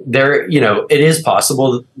 And there, it is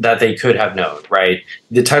possible that they could have known, right?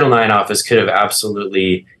 The Title IX office could have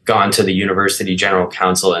absolutely gone to the university general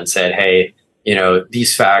counsel and said, hey,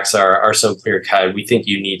 these facts are so clear cut. We think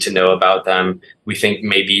you need to know about them. We think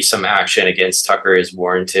maybe some action against Tucker is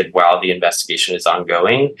warranted while the investigation is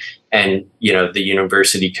ongoing. And, the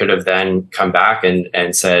university could have then come back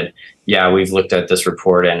and said, yeah, we've looked at this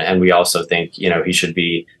report and we also think, he should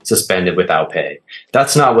be suspended without pay.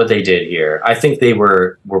 That's not what they did here. I think they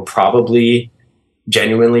were probably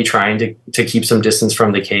genuinely trying to keep some distance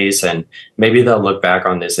from the case, and maybe they'll look back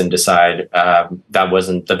on this and decide that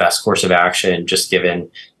wasn't the best course of action, just given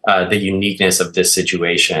the uniqueness of this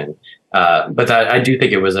situation. But I do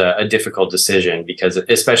think it was a difficult decision, because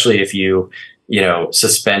especially if you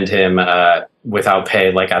suspend him without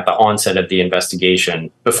pay, like at the onset of the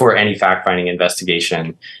investigation, before any fact-finding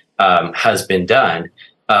investigation has been done,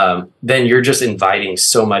 then you're just inviting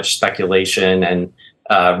so much speculation and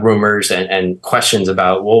rumors and questions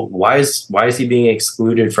about, well, why is he being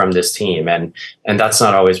excluded from this team? And that's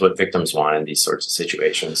not always what victims want in these sorts of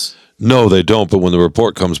situations. No, they don't. But when the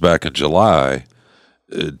report comes back in July,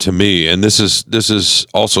 to me, and this is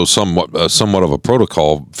also somewhat of a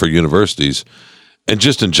protocol for universities, and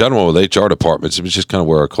just in general with HR departments, it's just kind of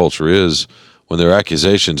where our culture is. When there are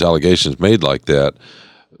allegations made like that,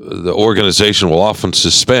 the organization will often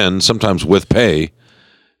suspend, sometimes with pay,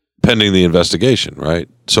 pending the investigation, right?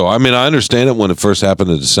 So, I mean, I understand it when it first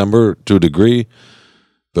happened in December to a degree,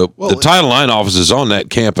 but the Title IX office is on that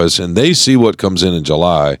campus, and they see what comes in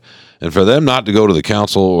July, and for them not to go to the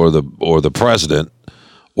council or the president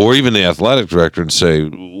or even the athletic director and say,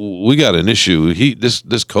 we got an issue.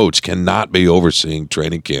 This coach cannot be overseeing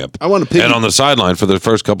training camp and on the sideline for the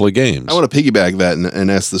first couple of games. I want to piggyback that and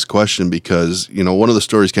ask this question because, one of the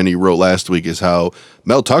stories Kenny wrote last week is how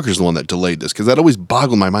Mel Tucker's the one that delayed this, because that always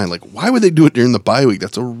boggled my mind. Like, why would they do it during the bye week?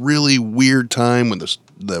 That's a really weird time when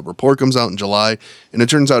the report comes out in July. And it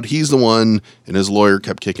turns out he's the one, and his lawyer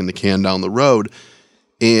kept kicking the can down the road.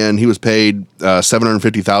 And he was paid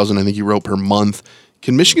 $750,000, I think he wrote, per month.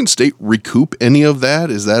 Can Michigan State recoup any of that?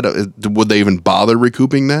 Would they even bother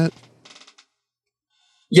recouping that?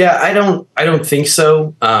 Yeah, I don't think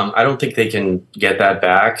so. I don't think they can get that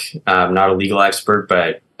back. I'm not a legal expert,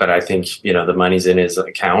 but I think, the money's in his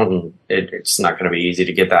account, and it's not going to be easy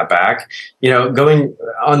to get that back. Going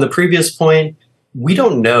on the previous point, we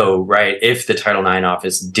don't know, right, if the Title IX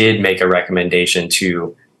office did make a recommendation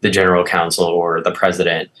to the general counsel or the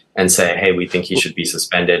president and say, hey, we think he should be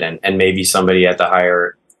suspended. And maybe somebody at the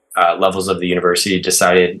higher levels of the university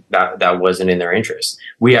decided that wasn't in their interest.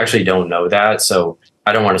 We actually don't know that. So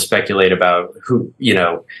I don't want to speculate about who,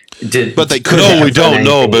 did. But they could. No, we don't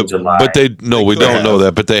know. We don't know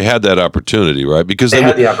that. But they had that opportunity, right? Because they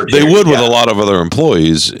would with a lot of other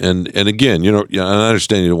employees. And again, and I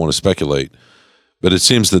understand you don't want to speculate, but it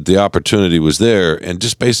seems that the opportunity was there. And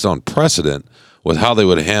just based on precedent, with how they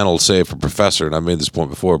would handle, say, if a professor, and I made this point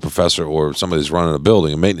before, a professor or somebody who's running a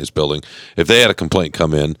building, a maintenance building, if they had a complaint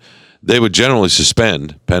come in, they would generally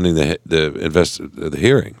suspend pending the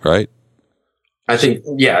hearing, right? I think,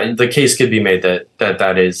 the case could be made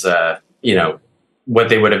that is, what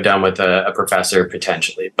they would have done with a professor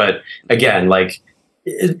potentially. But again,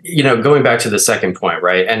 going back to the second point,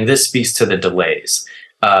 right? And this speaks to the delays.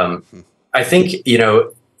 I think,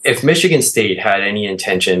 if Michigan State had any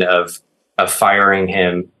intention of firing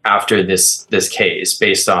him after this case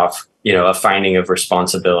based off, a finding of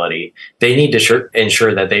responsibility, they need to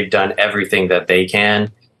ensure that they've done everything that they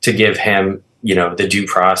can to give him, the due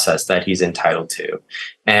process that he's entitled to.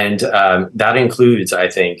 And that includes, I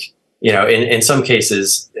think, in some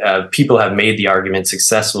cases, people have made the argument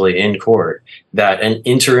successfully in court that an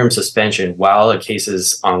interim suspension while a case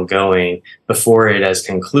is ongoing before it has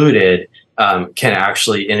concluded can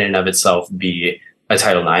actually in and of itself be a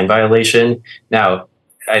Title IX violation. Now,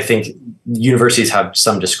 I think universities have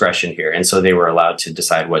some discretion here, and so they were allowed to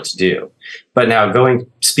decide what to do. But now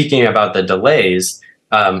speaking about the delays,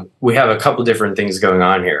 we have a couple different things going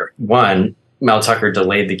on here. One, Mel Tucker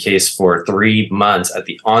delayed the case for 3 months at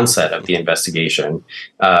the onset of the investigation,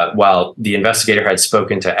 while the investigator had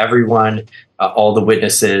spoken to everyone, all the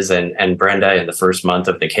witnesses and Brenda in the first month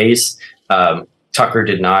of the case. Tucker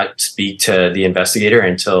did not speak to the investigator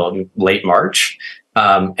until late March.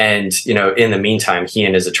 And, in the meantime, he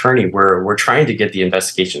and his attorney were trying to get the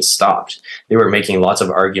investigation stopped. They were making lots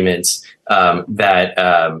of arguments that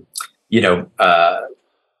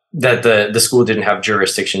the school didn't have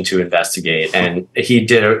jurisdiction to investigate. And he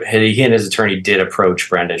and his attorney did approach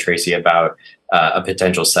Brenda Tracy about a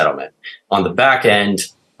potential settlement. On the back end,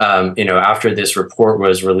 after this report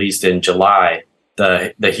was released in July,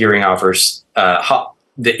 the hearing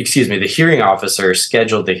the hearing officer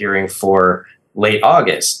scheduled the hearing for late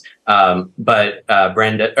August. But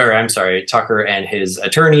Tucker and his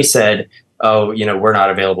attorney said, we're not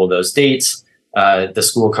available those dates. The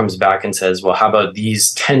school comes back and says, well, how about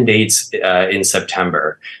these 10 dates in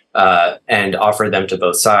September, and offer them to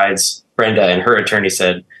both sides. Brenda and her attorney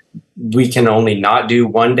said, we can only not do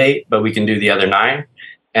one date, but we can do the other 9.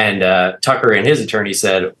 And Tucker and his attorney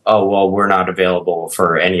said, oh, well, we're not available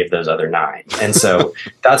for any of those other 9. And so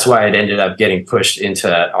that's why it ended up getting pushed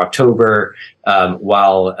into October,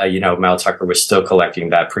 while, Mel Tucker was still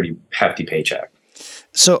collecting that pretty hefty paycheck.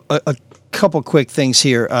 So a couple quick things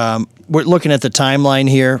here. We're looking at the timeline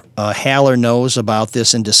here. Haller knows about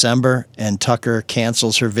this in December, and Tucker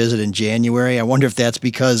cancels her visit in January. I wonder if that's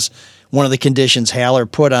because one of the conditions Haller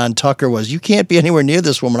put on Tucker was, you can't be anywhere near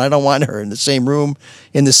this woman. I don't want her in the same room,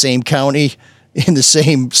 in the same county, in the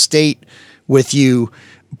same state with you.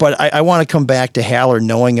 But I want to come back to Haller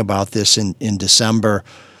knowing about this in December.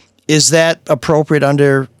 Is that appropriate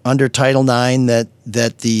under Title IX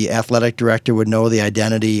that the athletic director would know the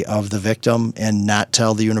identity of the victim and not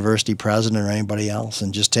tell the university president or anybody else,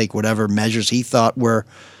 and just take whatever measures he thought were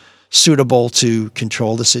suitable to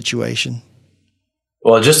control the situation?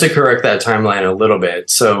 Well, just to correct that timeline a little bit.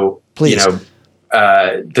 So, please.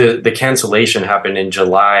 The cancellation happened in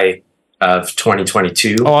July of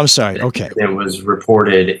 2022. Oh, I'm sorry. Okay. It was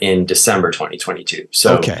reported in December 2022.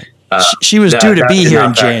 So, okay. She was due to be here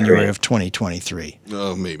in January of 2023.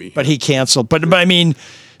 Oh, maybe. But he canceled. But I mean,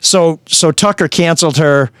 so Tucker canceled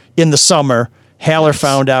her in the summer. Haller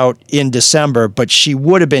found out in December, but she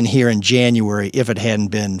would have been here in January if it hadn't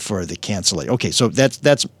been for the cancellation. Okay, so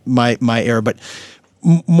that's my error. But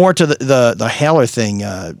more to the Haller thing.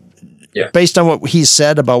 Based on what he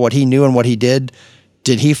said about what he knew and what he did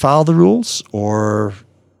he follow the rules or?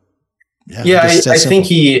 I think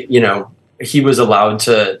he was allowed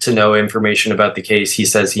to know information about the case. He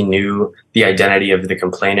says he knew the identity of the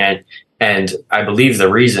complainant. And I believe the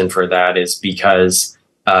reason for that is because,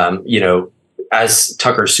 as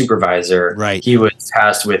Tucker's supervisor, right, he was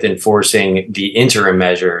tasked with enforcing the interim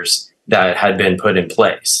measures that had been put in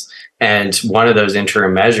place. And one of those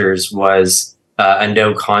interim measures was a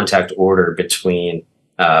no contact order between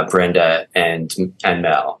Brenda and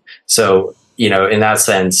Mel. So, in that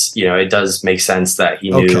sense, it does make sense that he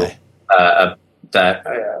knew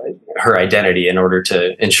her identity in order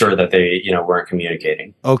to ensure that they, weren't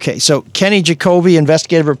communicating. Okay. So Kenny Jacoby,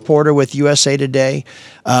 investigative reporter with USA Today.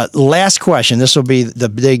 Last question. This will be the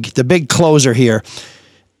big closer here.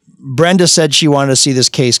 Brenda said she wanted to see this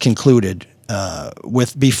case concluded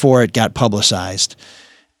before it got publicized.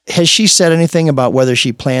 Has she said anything about whether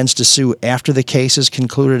she plans to sue after the case is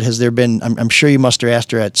concluded? Has there been, I'm sure you must have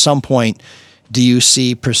asked her at some point, do you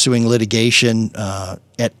see pursuing litigation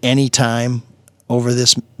at any time over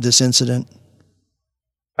this incident?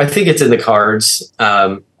 I think it's in the cards.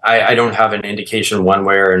 I don't have an indication one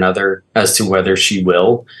way or another as to whether she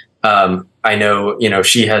will. I know,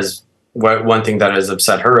 she has, one thing that has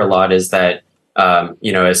upset her a lot is that,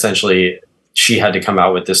 essentially she had to come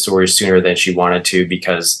out with this story sooner than she wanted to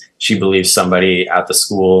because she believes somebody at the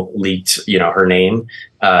school leaked, her name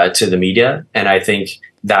to the media. And I think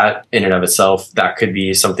that in and of itself, that could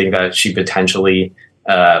be something that she potentially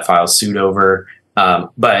files suit over.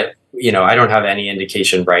 But, I don't have any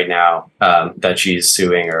indication right now that she's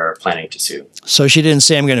suing or planning to sue. So she didn't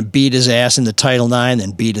say, I'm going to beat his ass in the Title IX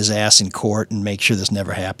and beat his ass in court and make sure this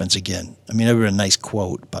never happens again. I mean, it would be a nice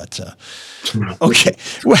quote, but okay.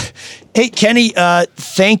 Well, hey, Kenny,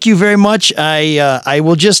 thank you very much. I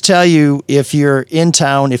will just tell you, if you're in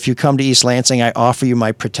town, if you come to East Lansing, I offer you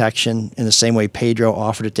my protection in the same way Pedro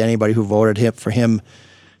offered it to anybody who voted for him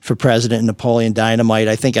for president, Napoleon Dynamite.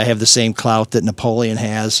 I think I have the same clout that Napoleon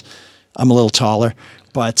has. I'm a little taller,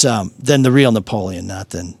 but than the real Napoleon, not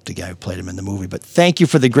than the guy who played him in the movie. But thank you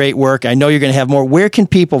for the great work. I know you're going to have more. Where can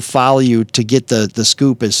people follow you to get the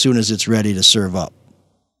scoop as soon as it's ready to serve up?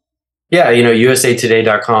 Yeah,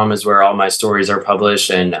 usatoday.com is where all my stories are published,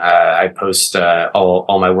 and I post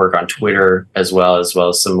all my work on Twitter as well as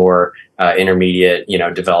some more intermediate,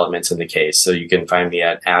 developments in the case. So you can find me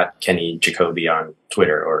at Kenny Jacoby on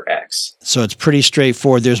Twitter or X. So it's pretty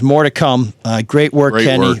straightforward. There's more to come. Great work, Great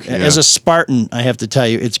Kenny. work, yeah. As a Spartan, I have to tell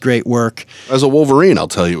you, it's great work. As a Wolverine, I'll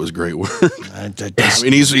tell you it was great work. I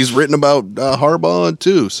mean, he's written about Harbaugh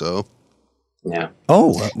too, so. Yeah.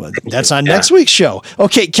 Oh, well, that's on next week's show.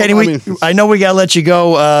 Okay, Kenny, I know we got to let you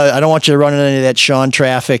go. I don't want you to run into any of that Sean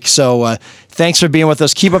traffic. So thanks for being with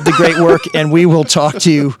us. Keep up the great work, and we will talk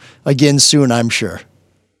to you again soon, I'm sure.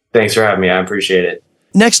 Thanks for having me. I appreciate it.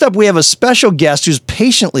 Next up, we have a special guest who's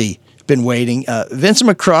patiently been waiting.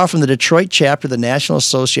 Vincent McCraw from the Detroit chapter of the National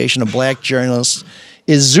Association of Black Journalists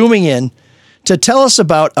is zooming in to tell us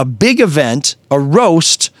about a big event, a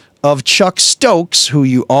roast of Chuck Stokes, who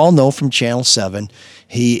you all know from Channel 7.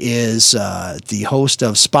 He is the host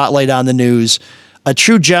of Spotlight on the News, a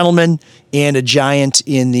true gentleman and a giant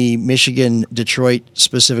in the Michigan, Detroit,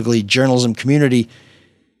 specifically journalism community.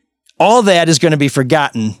 All that is going to be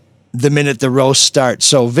forgotten the minute the roast starts.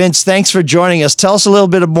 So, Vince, thanks for joining us. Tell us a little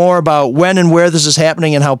bit more about when and where this is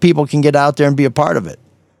happening and how people can get out there and be a part of it.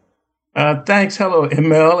 Thanks. Hello,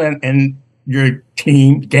 ML and your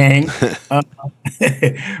team, gang.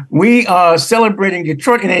 We are celebrating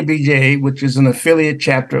Detroit NABJ, which is an affiliate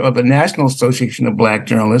chapter of the National Association of Black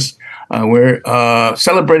Journalists. We're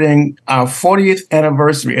celebrating our 40th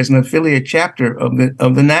anniversary as an affiliate chapter of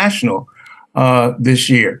the National this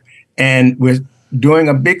year. And we're doing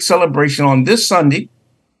a big celebration on this Sunday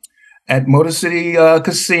at Motor City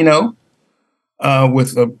Casino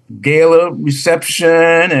with a gala reception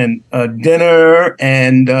and a dinner.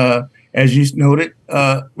 And as you noted,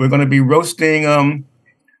 we're going to be roasting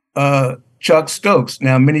Chuck Stokes.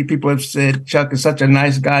 Now, many people have said Chuck is such a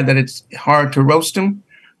nice guy that it's hard to roast him,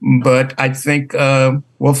 but I think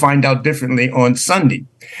we'll find out differently on Sunday.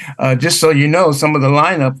 Just so you know, some of the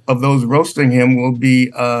lineup of those roasting him will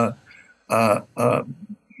be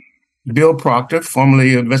Bill Proctor,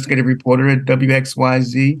 formerly investigative reporter at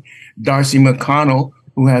WXYZ, Darcy McConnell,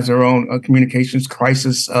 who has her own communications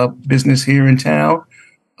crisis business here in town,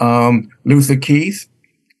 Luther Keith,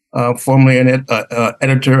 formerly an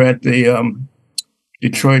editor at the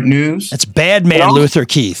Detroit News. That's Bad Man Luther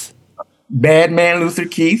Keith. Bad Man Luther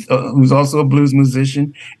Keith, who's also a blues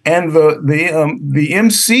musician. And the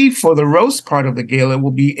MC for the roast part of the gala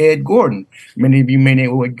will be Ed Gordon. Many of you may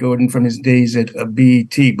know Ed Gordon from his days at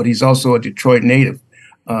BET, but he's also a Detroit native.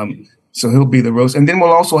 So he'll be the roast. And then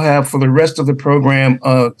we'll also have, for the rest of the program,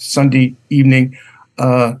 Sunday evening,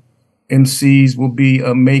 MCs will be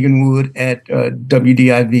Megan Wood at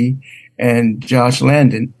WDIV and Josh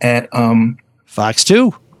Landon at Fox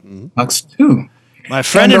 2. Fox 2. My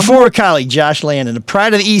friend and former colleague, Josh Landon, the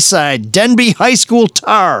pride of the East Side, Denby High School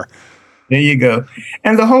tar. There you go.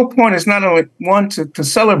 And the whole point is not only, one, to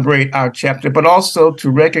celebrate our chapter, but also to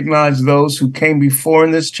recognize those who came before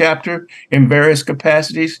in this chapter in various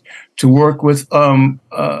capacities, to work with, to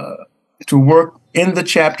work in the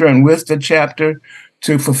chapter and with the chapter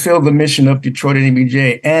to fulfill the mission of Detroit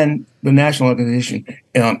NABJ and the national organization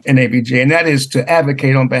NABJ, and that is to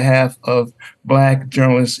advocate on behalf of Black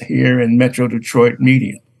journalists here in Metro Detroit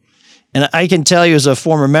media. And I can tell you as a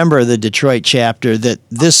former member of the Detroit chapter that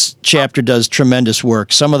this chapter does tremendous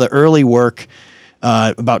work. Some of the early work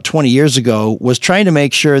about 20 years ago was trying to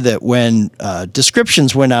make sure that when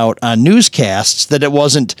descriptions went out on newscasts, that it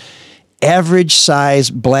wasn't average size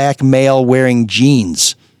black male wearing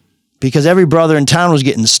jeans, because every brother in town was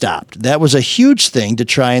getting stopped. That was a huge thing to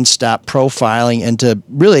try and stop profiling and to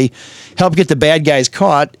really help get the bad guys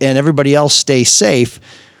caught and everybody else stay safe.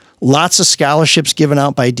 Lots of scholarships given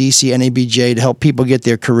out by DC NABJ to help people get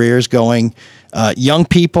their careers going. Young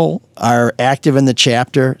people are active in the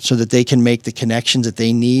chapter so that they can make the connections that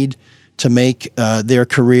they need to make their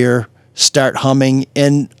career start humming.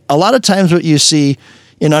 And a lot of times what you see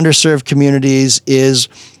in underserved communities is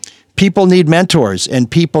people need mentors and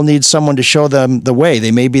people need someone to show them the way. They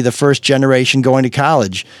may be the first generation going to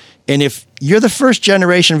college. And if you're the first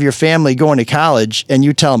generation of your family going to college and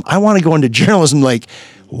you tell them, I want to go into journalism, like,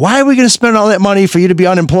 why are we going to spend all that money for you to be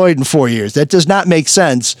unemployed in 4 years? That does not make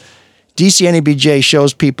sense. DC NABJ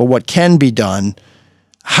shows people what can be done,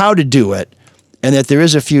 how to do it, and that there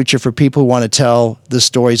is a future for people who want to tell the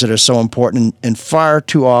stories that are so important and far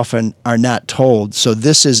too often are not told. So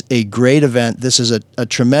this is a great event. This is a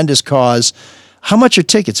tremendous cause. How much are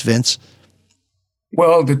tickets, Vince?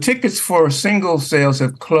 Well, the tickets for single sales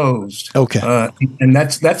have closed. Okay. And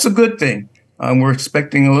that's a good thing. We're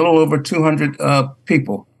expecting a little over 200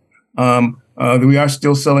 people. We are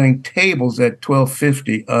still selling tables at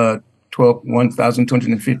 $12.50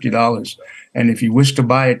 $1,250. And if you wish to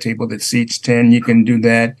buy a table that seats 10, you can do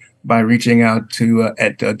that by reaching out to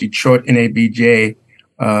at DetroitNABJ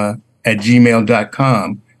at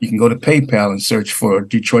gmail.com. You can go to PayPal and search for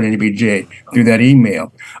Detroit NABJ through that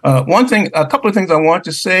email. A couple of things I want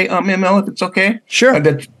to say, ML, if it's okay. Sure.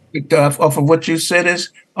 Off of what you said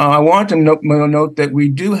is, I want to note that we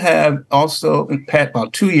do have also,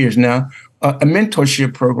 about 2 years now, a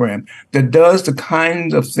mentorship program that does the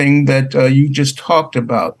kind of thing that you just talked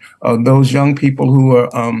about. Those young people who are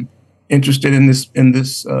interested in this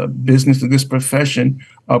business, in this profession,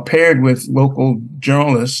 are paired with local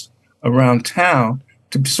journalists around town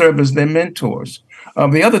to serve as their mentors.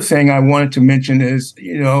 The other thing I wanted to mention is,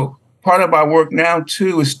 part of our work now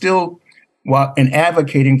too is still in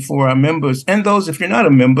advocating for our members and those, if you're not a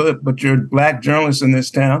member, but you're Black journalists in this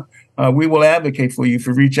town, we will advocate for you if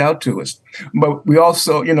you reach out to us. But we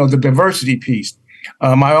also, the diversity piece.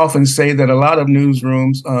 I often say that a lot of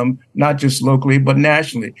newsrooms, not just locally, but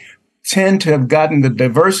nationally, tend to have gotten the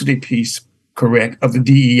diversity piece correct of the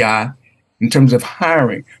DEI in terms of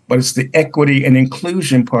hiring, but it's the equity and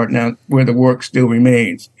inclusion part now where the work still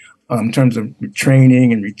remains in terms of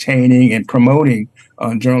training and retaining and promoting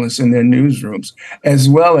journalists in their newsrooms, as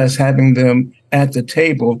well as having them at the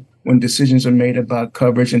table when decisions are made about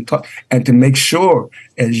coverage and to make sure,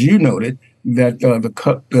 as you noted, that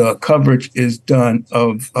the coverage is done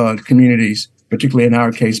of communities, particularly in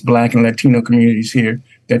our case, Black and Latino communities here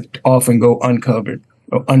that often go uncovered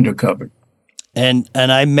or undercovered. And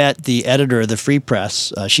I met the editor of the Free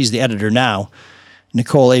Press. She's the editor now,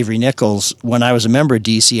 Nicole Avery Nichols, when I was a member of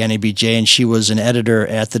DC NABJ, and she was an editor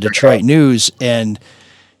at the Detroit News. And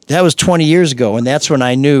that was 20 years ago. And that's when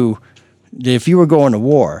I knew that if you were going to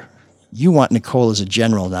war, you want Nicole as a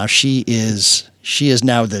general. Now she is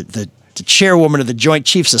now the chairwoman of the Joint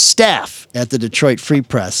Chiefs of Staff at the Detroit Free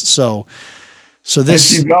Press. So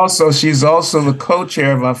this she's also the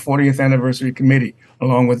co-chair of our 40th anniversary committee,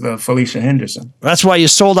 along with Felicia Henderson. That's why you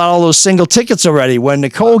sold out all those single tickets already when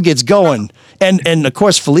Nicole gets going. And of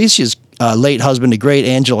course, Felicia's late husband, the great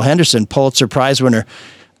Angelo Henderson, Pulitzer Prize winner.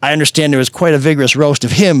 I understand there was quite a vigorous roast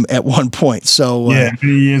of him at one point. So many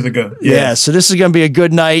years ago. Yeah. So this is going to be a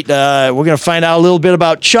good night. We're going to find out a little bit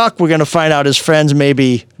about Chuck. We're going to find out his friends.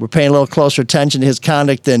 Maybe we're paying a little closer attention to his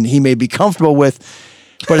conduct than he may be comfortable with.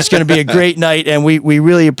 But it's going to be a great night, and we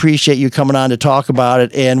really appreciate you coming on to talk about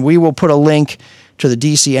it. And we will put a link to the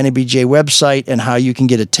DC NABJ website and how you can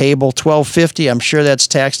get a table, $12.50. I'm sure that's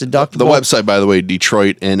tax deductible. The website, by the way,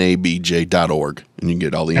 DetroitNABJ.org, and you can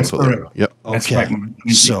get all the info there. Yep. Okay.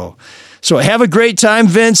 So have a great time,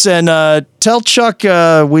 Vince, and tell Chuck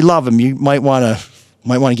we love him. You might want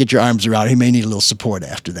to get your arms around him. He may need a little support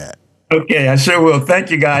after that. Okay, I sure will.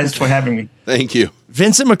 Thank you guys for having me. Thank you.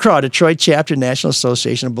 Vincent McCraw, Detroit Chapter, National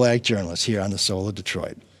Association of Black Journalists, here on the Soul of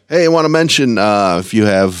Detroit. Hey, I want to mention if you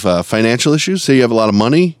have financial issues, say you have a lot of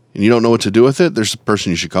money and you don't know what to do with it, there's a person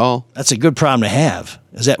you should call. That's a good problem to have.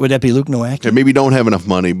 Would that be Luke Nowacki? Okay, maybe you don't have enough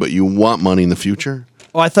money, but you want money in the future.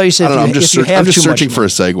 Oh, I thought you said I'm just searching for a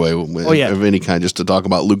segue of any kind just to talk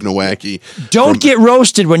about Luke Nowacki. Don't get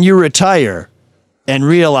roasted when you retire and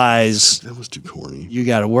realize that was too corny. You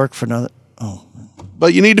got to work for another. Oh.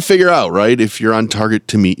 But you need to figure out, right, if you're on target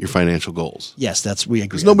to meet your financial goals. Yes, we agree.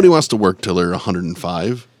 Because nobody wants to work till they're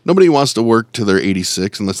 105. Nobody wants to work till they're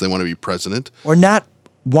 86 unless they want to be president. Or not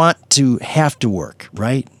want to have to work,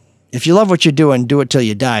 right? If you love what you're doing, do it till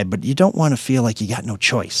you die, but you don't want to feel like you got no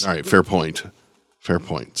choice. All right, fair point.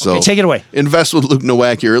 So take it away. Invest with Luke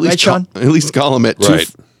Nowacki, or at least call him at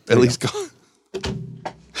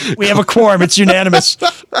We have a quorum. It's unanimous.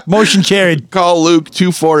 Motion carried. Call Luke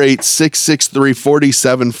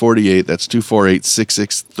 248-663-4748. That's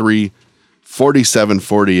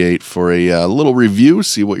 248-663-4748 for a little review,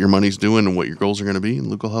 see what your money's doing and what your goals are going to be, and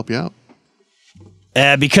Luke will help you out.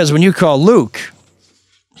 Because when you call Luke,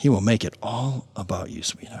 he will make it all about you,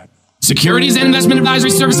 sweetheart. Securities and investment advisory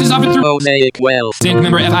services offered through Mosaic Wealth. Inc.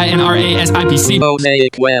 member FINRA SIPC.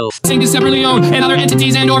 Mosaic Wealth. Inc. is separately owned, and other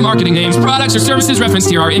entities and or marketing names, products, or services referenced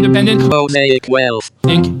here are independent. Mosaic Wealth.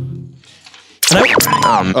 Inc.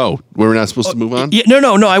 We're not supposed to move on? Yeah,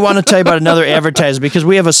 no. I want to tell you about another advertiser because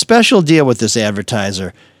we have a special deal with this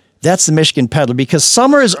advertiser. That's the Michigan Peddler, because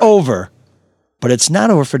summer is over, but it's not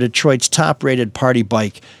over for Detroit's top-rated party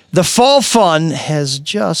bike. The fall fun has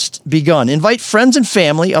just begun. Invite friends and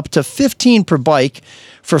family, up to 15 per bike,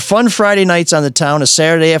 for fun Friday nights on the town, a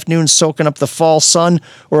Saturday afternoon soaking up the fall sun,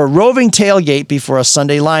 or a roving tailgate before a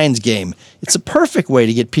Sunday Lions game. It's a perfect way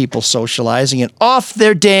to get people socializing and off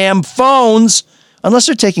their damn phones, unless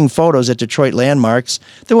they're taking photos at Detroit landmarks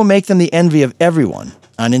that will make them the envy of everyone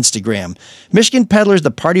on Instagram. Michigan Peddler is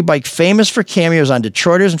the party bike famous for cameos on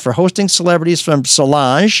Detroiters and for hosting celebrities from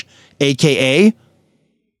Solange, a.k.a.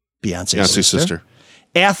 Beyonce's sister.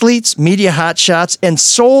 Athletes, media hotshots, and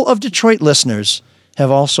Soul of Detroit listeners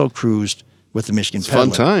have also cruised with the Michigan Peddler.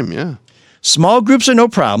 Fun time, yeah. Small groups are no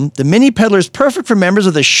problem. The Mini Peddler is perfect for members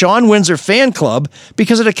of the Sean Windsor fan club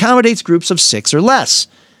because it accommodates groups of 6 or less.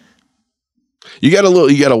 You got a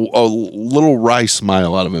little wry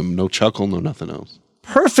smile out of him. No chuckle, no nothing else.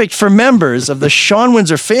 Perfect for members of the Sean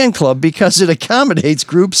Windsor fan club because it accommodates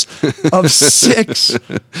groups of 6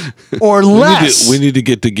 or less. We need to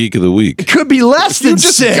get to Geek of the Week. It could be less than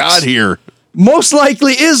 6. You just got here. Most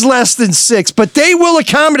likely is less than 6, but they will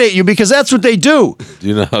accommodate you because that's what they do. Do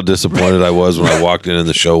you know how disappointed I was when I walked in and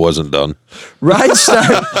the show wasn't done? Ride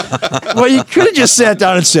start. Well, you could have just sat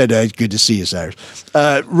down and said, "It's good to see you, Cyrus."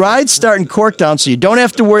 Rides start in Corktown, so you don't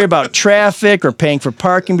have to worry about traffic or paying for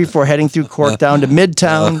parking before heading through Corktown to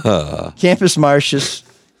Midtown, Campus Martius,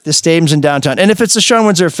 the stadiums in downtown. And if it's a Sean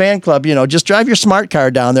Windsor fan club, just drive your smart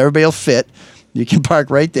car down there. Everybody will fit. You can park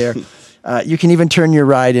right there. You can even turn your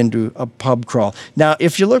ride into a pub crawl. Now,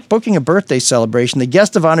 if you're booking a birthday celebration, the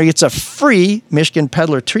guest of honor gets a free Michigan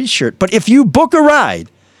Peddler t-shirt. But if you book a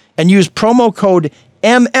ride and use promo code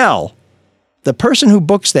ML, the person who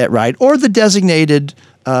books that ride or the designated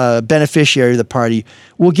beneficiary of the party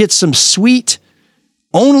will get some sweet,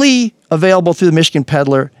 only available through the Michigan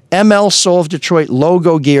Peddler, ML Soul of Detroit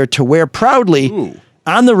logo gear to wear proudly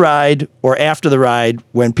on the ride or after the ride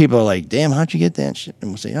when people are like, damn, how'd you get that shit? And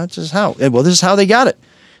we'll say, this is how. Well, this is how they got it.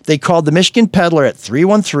 They called the Michigan Peddler at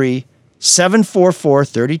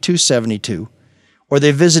 313-744-3272, or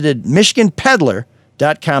they visited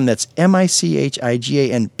MichiganPeddler.com. That's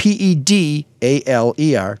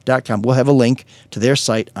MichiganPedler.com. We'll have a link to their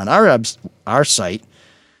site on our site.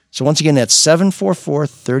 So once again, that's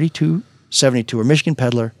 744-3272 or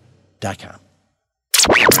MichiganPeddler.com.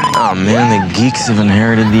 Oh man, the geeks have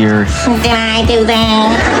inherited the earth. Did I do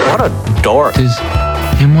that? What a dork. Does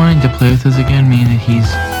him wanting to play with us again mean that he's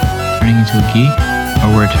turning into a geek,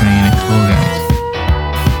 or we're turning into cool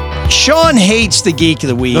guys? Sean hates the Geek of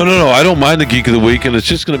the Week. No. I don't mind the Geek of the Week, and it's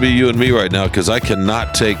just going to be you and me right now because I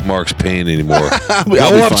cannot take Mark's pain anymore.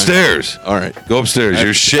 Go upstairs. All right. Go upstairs.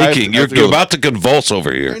 You're shaking. You're about to convulse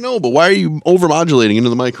over here. I know, but why are you overmodulating into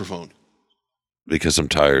the microphone? Because I'm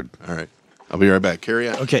tired. All right. I'll be right back. Carry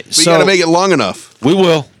on. Okay, we got to make it long enough. We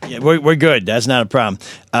will. Yeah, we're good. That's not a problem.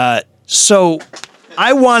 So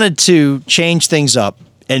I wanted to change things up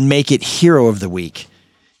and make it Hero of the Week.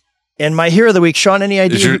 And my Hero of the Week, Sean, any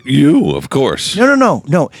idea? You, of course.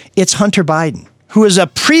 No. It's Hunter Biden, who is a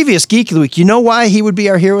previous Geek of the Week. You know why he would be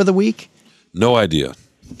our Hero of the Week? No idea.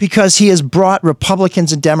 Because he has brought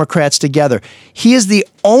Republicans and Democrats together. He is the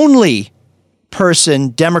only person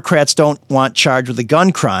Democrats don't want charged with a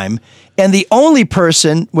gun crime, and the only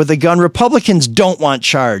person with a gun Republicans don't want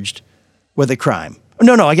charged with a crime.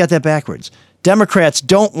 No, I got that backwards. Democrats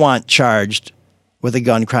don't want charged with a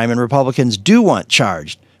gun crime, and Republicans do want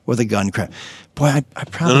charged with a gun crime. Boy, I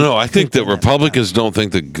probably... No, I think that Republicans don't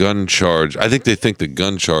think the gun charge... I think they think the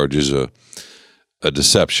gun charge is a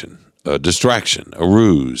deception, a distraction, a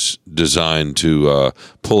ruse designed to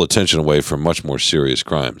pull attention away from much more serious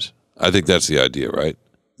crimes. I think that's the idea, right?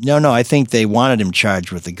 No, I think they wanted him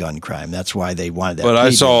charged with a gun crime. That's why they wanted that. But I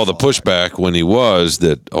saw the pushback when he was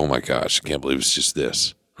that, oh my gosh, I can't believe it's just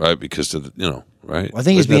this, right? Because of the, right? Well, I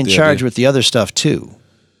think he's being charged with the other stuff too.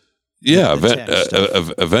 Yeah,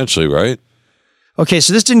 eventually, right? Okay,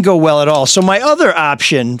 so this didn't go well at all. So my other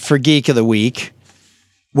option for Geek of the Week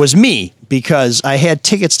was me, because I had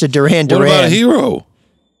tickets to Duran Duran. What about a hero?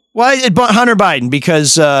 Well, I bought Hunter Biden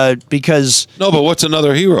because No, but what's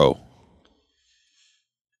another hero?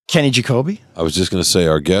 Kenny Jacoby. I was just going to say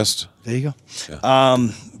our guest. There you go. Yeah.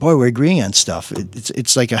 Boy, we're agreeing on stuff.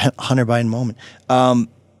 It's like a Hunter Biden moment. I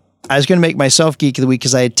was going to make myself Geek of the Week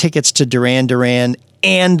because I had tickets to Duran Duran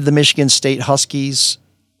and the Michigan State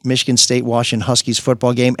Washington Huskies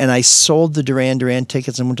football game, and I sold the Duran Duran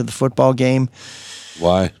tickets and went to the football game.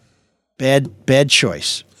 Why? Bad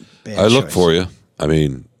choice. I looked for you. I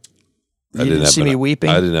mean, you didn't see me weeping?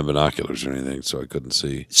 I didn't have binoculars or anything, so I couldn't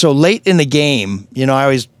see. So late in the game, I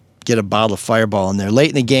always get a bottle of Fireball in there. Late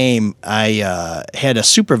in the game, I had a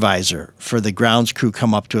supervisor for the grounds crew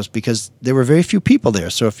come up to us because there were very few people there.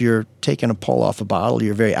 So if you're taking a pull off a bottle,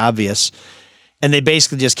 you're very obvious. And they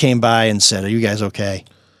basically just came by and said, "Are you guys okay?"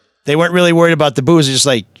 They weren't really worried about the booze. They're just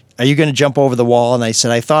like, "Are you going to jump over the wall?" And I said,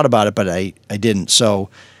 "I thought about it, but I didn't." So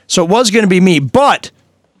it was going to be me. But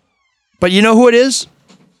you know who it is?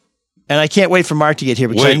 and I can't wait for Mark to get here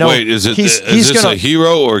because I know is this a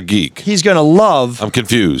hero or a geek? He's going to love. I'm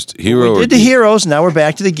confused. Hero we or did the geek? heroes. Now we're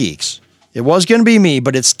back to the geeks. It was going to be me,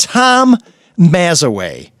 but it's Tom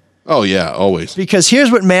Mazaway. Oh, yeah, always. Because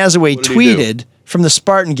here's what Mazaway tweeted from the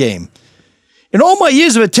Spartan game. In all my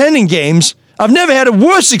years of attending games, I've never had a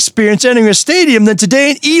worse experience entering a stadium than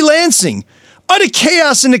today in Lansing. Utter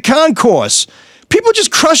chaos in the concourse. People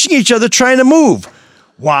just crushing each other trying to move.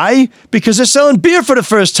 Why? Because they're selling beer for the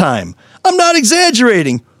first time. I'm not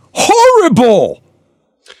exaggerating. Horrible.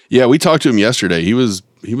 Yeah, we talked to him yesterday. He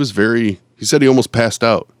said he almost passed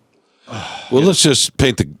out. Well, let's just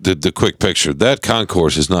paint the quick picture. That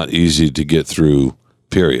concourse is not easy to get through,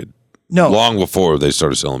 period. No. Long before they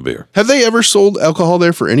started selling beer. Have they ever sold alcohol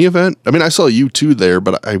there for any event? I mean, I saw U2 there,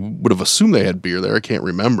 but I would have assumed they had beer there. I can't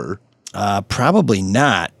remember. Probably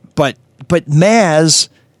not. But Maz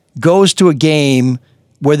goes to a game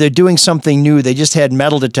where they're doing something new. They just had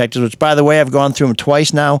metal detectors, which, by the way, I've gone through them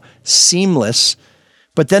twice now. Seamless.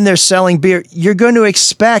 But then they're selling beer. You're going to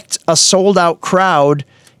expect a sold-out crowd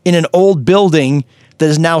in an old building that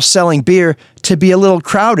is now selling beer to be a little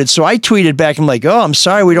crowded. So I tweeted back, I'm like, oh, I'm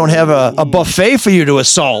sorry we don't have a buffet for you to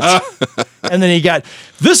assault. And then he got,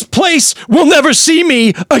 this place will never see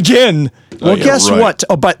me again. Well, guess what?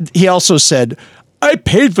 Oh, but he also said, I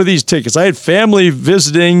paid for these tickets. I had family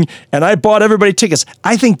visiting, and I bought everybody tickets.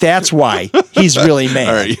 I think that's why he's really mad.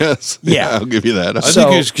 All right, yes. Yeah, I'll give you that. I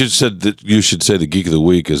think you should say the Geek of the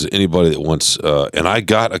Week is anybody that wants, and I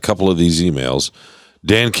got a couple of these emails,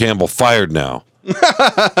 Dan Campbell fired now.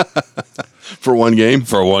 For one game?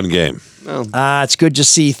 For one game. It's good to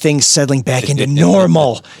see things settling back into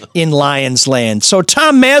normal in Lions Land. So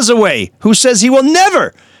Tom Mazaway, who says he will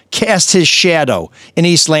never cast his shadow in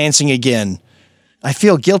East Lansing again. I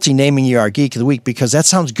feel guilty naming you our Geek of the Week because that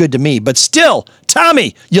sounds good to me. But still,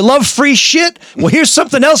 Tommy, you love free shit? Well, here's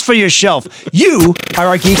something else for your shelf. You are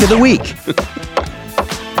our Geek of the Week.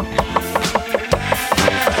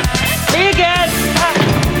 Me again.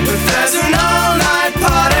 There's an all-night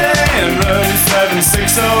party in room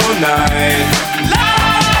 7609.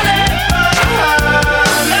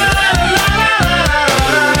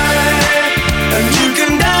 And you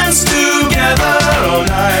can dance together all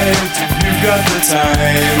night if you've got the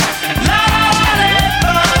time.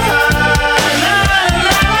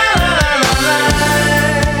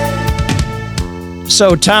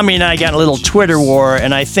 So Tommy and I got in a little Twitter war,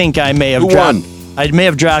 and I think I may have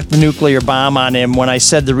dropped the nuclear bomb on him when I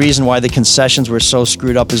said the reason why the concessions were so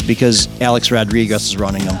screwed up is because Alex Rodriguez is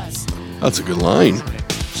running them. That's a good line.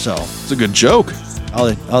 So it's a good joke. All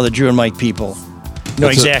the Drew and Mike people. No,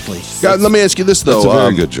 exactly. God, let me ask you this though. That's a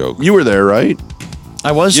very good joke. You were there, right?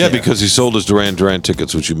 I was. Yeah, there. because he sold his Duran Duran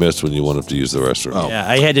tickets, which you missed when you wanted to use the restroom. Yeah,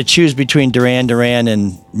 I had to choose between Duran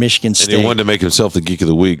and Michigan State. And he wanted to make himself the Geek of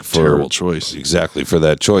the Week for terrible choice. Exactly for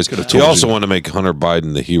that choice. He also wanted to make Hunter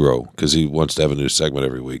Biden the hero because he wants to have a new segment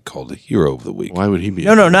every week called the Hero of the Week. Why would he be?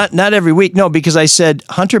 No, not every week. No, because I said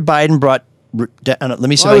Hunter Biden brought. Let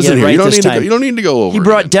me see if I get it right this time. You don't need to go over. He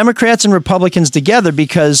brought Democrats and Republicans together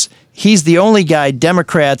because he's the only guy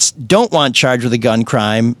Democrats don't want charged with a gun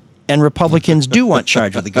crime and Republicans do want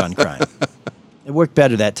charged with a gun crime. It worked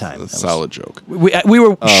better that time. That's a solid joke. We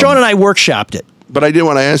were Sean and I workshopped it. But I did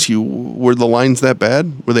want to ask you: were the lines that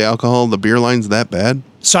bad? Were the beer lines that bad?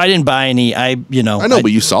 So I didn't buy any. I know,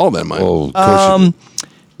 but you saw them.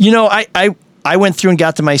 I went through and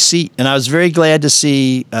got to my seat, and I was very glad to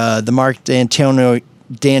see the Mark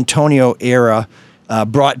D'Antonio era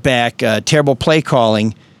brought back terrible play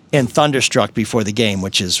calling and Thunderstruck before the game,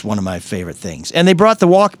 which is one of my favorite things. And they brought the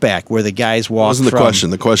walk back where the guys walk. Wasn't the question?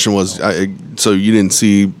 The question was, so you didn't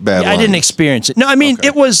see bad lines? I didn't experience it. No, I mean,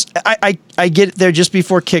 It was, I get it there just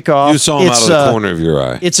before kickoff. You saw him out of the corner of your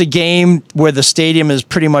eye. It's a game where the stadium is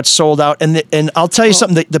pretty much sold out. And I'll tell you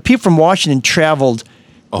something, the people from Washington traveled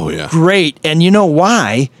great. And you know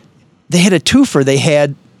why? They had a twofer. They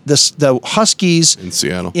had the Huskies in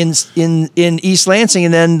Seattle, in East Lansing,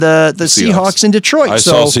 and then the Seahawks in Detroit. I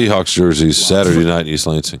saw Seahawks jerseys Saturday night in East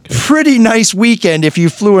Lansing. Pretty nice weekend if you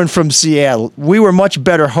flew in from Seattle. We were much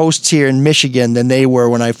better hosts here in Michigan than they were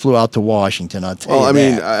when I flew out to Washington. I'll tell you that. Well,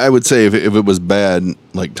 I mean, I would say if it was bad,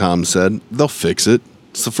 like Tom said, they'll fix it.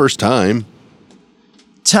 It's the first time.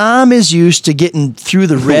 Tom is used to getting through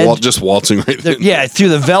the red, just waltzing right in. Yeah, through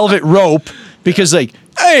the velvet rope because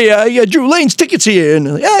hey, Drew Lane's tickets here, and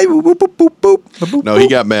hey, boop, boop, boop, boop, boop. No, he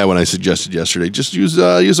got mad when I suggested yesterday. Just use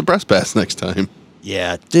a press pass next time.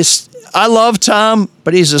 Yeah, I love Tom,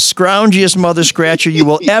 but he's the scroungiest mother scratcher you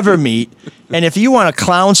will ever meet. And if you want a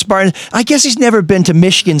clown Spartan, I guess he's never been to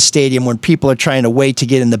Michigan Stadium when people are trying to wait to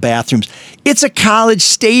get in the bathrooms. It's a college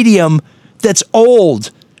stadium that's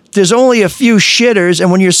old. there's only a few shitters,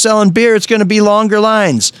 and when you're selling beer, it's going to be longer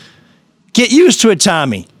lines. Get used to it,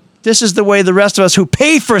 Tommy. This is the way the rest of us who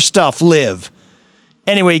pay for stuff live.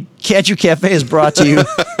 Anyway, Caju Cafe is brought to you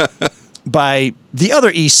by the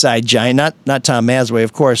other East Side giant, not Tom Masway.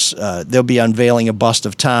 Of course, they'll be unveiling a bust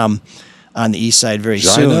of Tom on the East Side very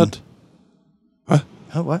soon. Huh?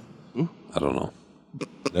 Oh, what? I don't know.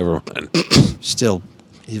 Never mind. Still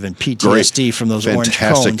even PTSD from those orange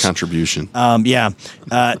cones. Fantastic contribution.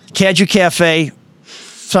 Caju Cafe,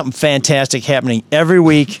 something fantastic happening every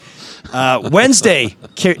week. Wednesday,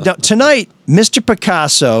 tonight, Mr.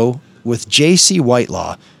 Picasso with J.C.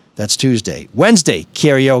 Whitelaw. That's Tuesday. Wednesday,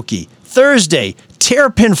 karaoke. Thursday,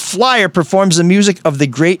 Terrapin Flyer performs the music of the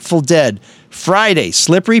Grateful Dead. Friday,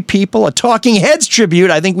 Slippery People, a Talking Heads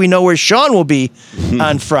tribute. I think we know where Sean will be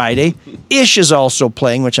on Friday. Ish is also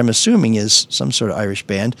playing, which I'm assuming is some sort of Irish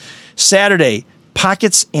band. Saturday,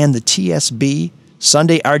 Pockets and the TSB.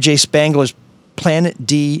 Sunday, RJ Spangler's Planet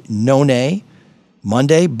D None.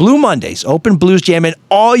 Monday, Blue Mondays, open blues jam, and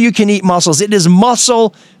all you can eat mussels. It is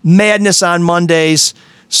muscle madness on Mondays.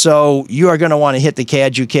 So you are going to want to hit the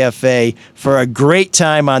Caju Cafe for a great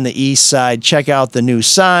time on the East Side. Check out the new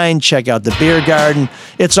sign. Check out the beer garden.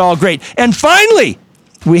 It's all great. And finally,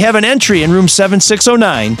 we have an entry in room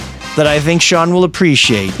 7609 that I think Sean will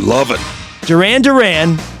appreciate. Love it. Duran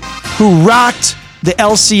Duran, who rocked the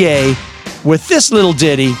LCA with this little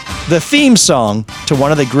ditty, the theme song to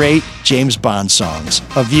one of the great James Bond songs,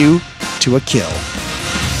 A View to a Kill.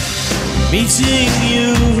 Meeting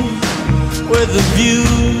you with a view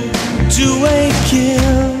to a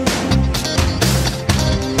kill.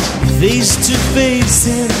 Face to face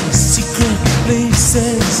in secret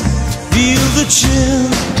places, feel the chill.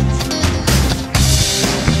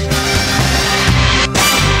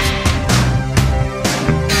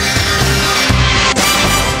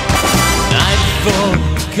 Nightfall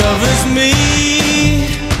covers me,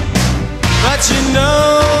 but you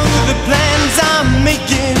know the plans I'm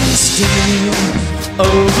making still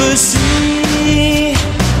oversee.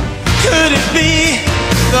 Could it be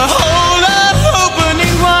the whole of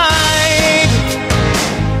opening wide?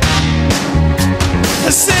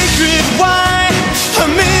 A sacred wine, a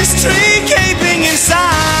mystery gaping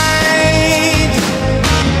inside.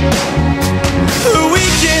 The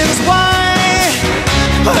weekend's wine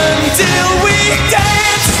until we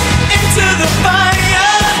dance into the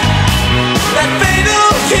fire. That fatal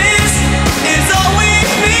kiss is all we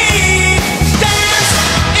need. Dance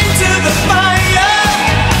into the fire.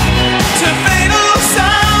 To fatal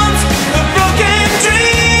sounds of broken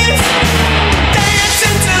dreams. Dance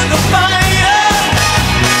into the fire.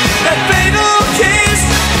 That fatal kiss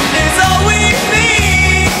is all we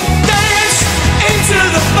need. Dance into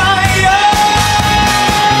the fire.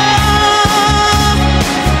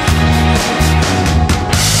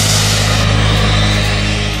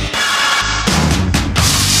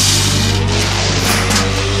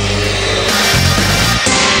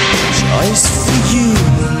 Choice for you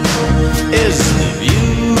is the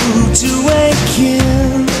view to a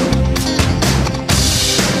kill.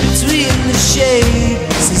 Between the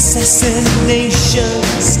shades, assassination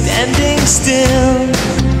standing still.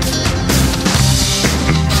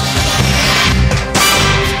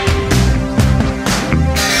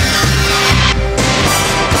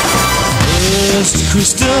 First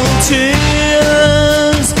crystal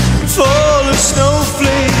tears fall of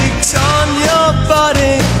snowflakes on your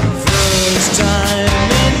body. First time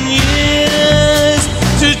in years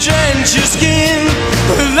to drench your skin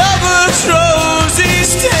with lover's rosy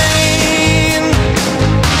stain.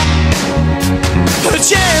 A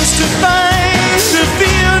chance to find the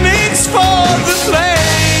phoenix for the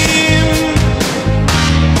flame.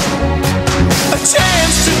 A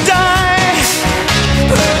chance to die,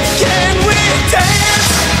 but can we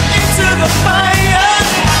dance into the fire?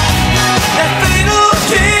 That fatal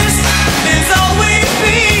kiss is all we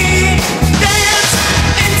need. Dance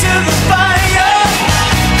into the fire.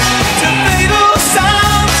 To fatal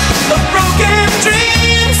sounds of broken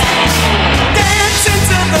dreams. Dance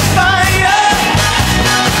into the fire.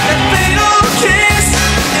 That fatal kiss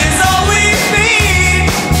is all we need.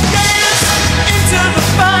 Dance into the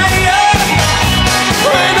fire.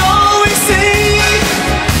 When all we see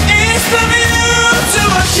is the view to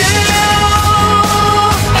a kill.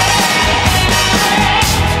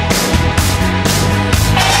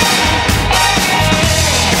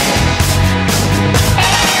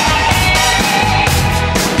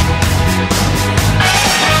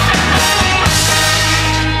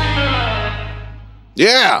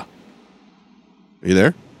 Yeah. Are you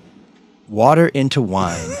there? Water into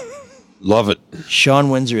wine. Love it. Sean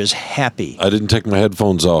Windsor is happy I didn't take my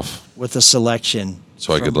headphones off. with the selection.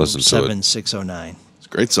 so I could listen to it. 7609. It's a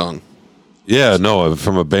great song. Yeah, no,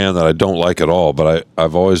 from a band that I don't like at all, but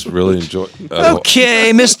I've always really enjoyed.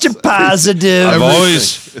 Okay, Mr. Positive.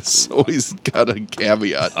 It's always got a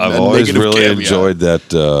caveat. I've always really enjoyed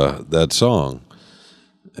that song,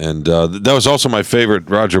 and that was also my favorite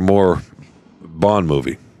Roger Moore Bond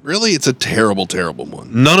movie. Really, it's a terrible, terrible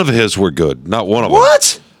one. None of his were good. Not one of them.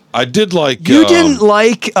 What? I did like. You didn't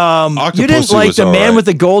like. You didn't like The Man with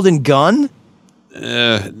the Golden Gun.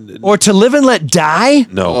 Or To Live and Let Die?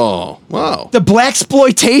 No. Oh, wow. The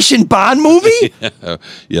blaxploitation Bond movie?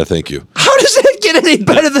 Yeah, thank you. How does it get any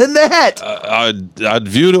better than that? I'd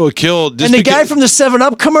View to a Kill. And the guy from the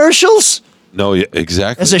 7-Up commercials? No, yeah,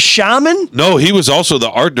 exactly. As a shaman? No, he was also the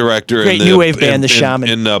art director Great in new wave band, The Shaman.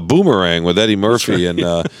 in Boomerang with Eddie Murphy and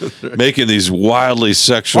making these wildly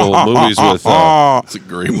sexual movies with it's a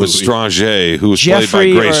great movie. with Stranger, who was played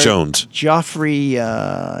by Grace Jones. Joffrey,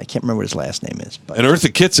 I can't remember what his last name is. But And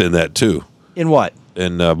Eartha Kitt's in that too. In what?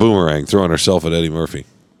 In Boomerang, throwing herself at Eddie Murphy.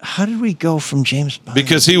 How did we go from James Bond?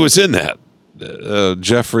 Because he was in that.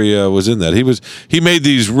 Jeffrey was in that. He made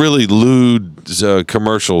these really lewd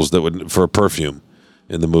commercials that would for perfume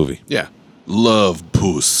in the movie. Yeah. Love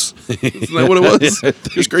Puss. Isn't that what it was?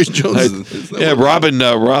 It was Grace Jones. Yeah, Robin,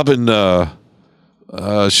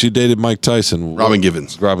 she dated Mike Tyson. Robin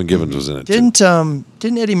Givens. Robin Givens was in it. Didn't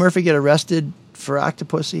Eddie Murphy get arrested for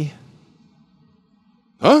Octopussy?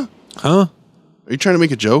 Huh? Huh? Are you trying to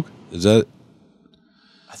make a joke? Is that?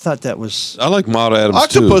 I thought that was. I like Maud Adams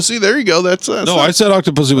too. Octopussy. There you go. That's no. I said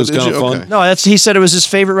Octopussy was kind of fun. Okay. No, he said it was his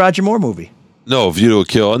favorite Roger Moore movie. No, View to a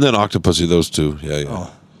Kill, and then Octopussy. Those two. Yeah, yeah.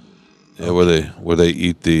 Oh. Yeah, where they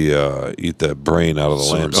eat that brain out of the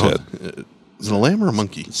lamb's head. Is it a lamb or a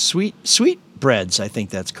monkey? Sweet breads, I think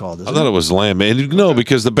that's called. I thought it was lamb. And no,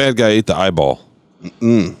 because the bad guy ate the eyeball.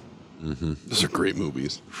 Those are great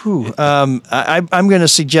movies. Whew. I'm going to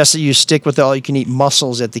suggest that you stick with the all-you-can-eat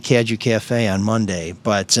mussels at the Caju Cafe on Monday.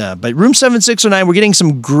 But Room 7609, we're getting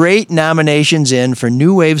some great nominations in for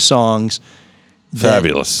new wave songs.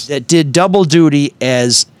 Fabulous. That did double duty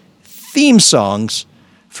as theme songs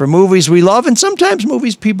for movies we love and sometimes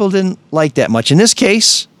movies people didn't like that much. In this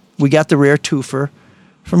case, we got the rare twofer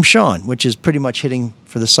from Sean, which is pretty much hitting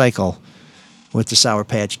for the cycle with the Sour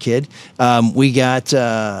Patch Kid. We got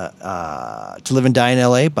To Live and Die in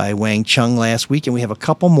L.A. by Wang Chung last week, and we have a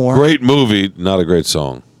couple more. Great movie, not a great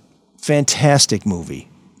song. Fantastic movie.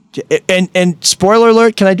 And spoiler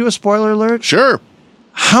alert, can I do a spoiler alert? Sure.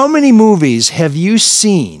 How many movies have you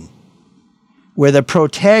seen where the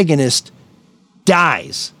protagonist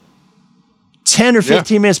dies 10 or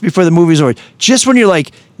 15 minutes before the movie's over? Just when you're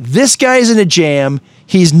like, this guy's in a jam,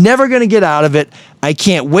 he's never going to get out of it, I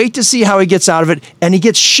can't wait to see how he gets out of it, and he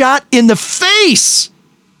gets shot in the face.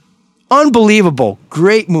 Unbelievable.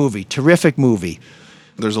 Great movie. Terrific movie.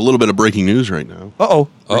 There's a little bit of breaking news right now. Uh-oh.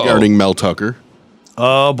 Regarding Mel Tucker.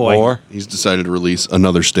 Oh, boy. He's decided to release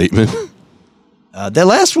another statement. That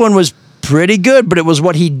last one was pretty good, but it was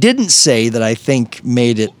what he didn't say that I think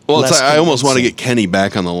made it less I almost want to convincing. get Kenny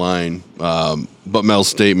back on the line. But Mel's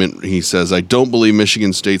statement, he says, I don't believe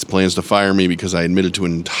Michigan State's plans to fire me because I admitted to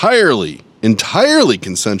an entirely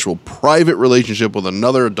consensual private relationship with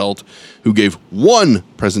another adult who gave one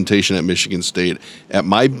presentation at Michigan State at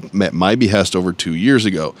my behest over 2 years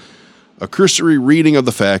ago. A cursory reading of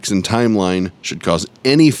the facts and timeline should cause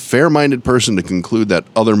any fair-minded person to conclude that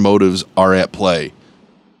other motives are at play.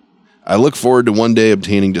 I look forward to one day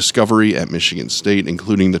obtaining discovery at Michigan State,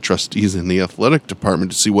 including the trustees in the athletic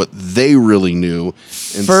department, to see what they really knew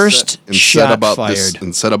and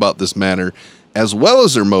said about this matter, as well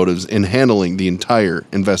as their motives in handling the entire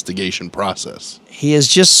investigation process. He has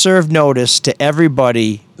just served notice to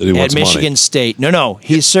everybody at Michigan State. No.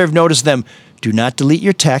 He's served notice to them. Do not delete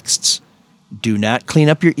your texts. Do not clean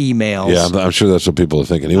up your emails. Yeah, I'm sure that's what people are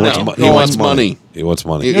thinking. He wants money. He wants money. He wants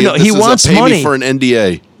money. He wants money me for an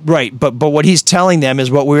NDA. Right, but what he's telling them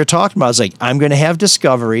is what we were talking about. It's like, I'm going to have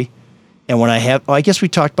discovery, and when I have, I guess we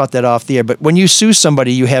talked about that off the air, but when you sue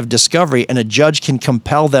somebody, you have discovery, and a judge can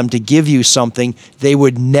compel them to give you something they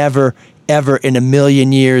would never, ever in a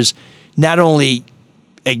million years not only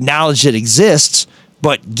acknowledge it exists,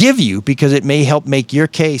 but give you, because it may help make your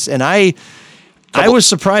case. And I was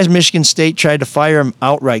surprised Michigan State tried to fire him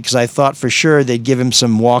outright, because I thought for sure they'd give him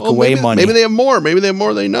some walk-away money. Maybe they have more. Maybe they have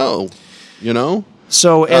more they know, you know?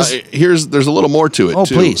 So there's a little more to it,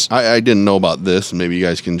 too. Please. I didn't know about this, and maybe you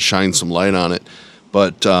guys can shine some light on it.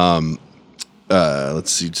 But let's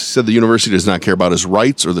see. It said the university does not care about his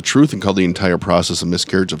rights or the truth and called the entire process a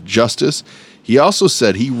miscarriage of justice. He also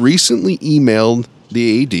said he recently emailed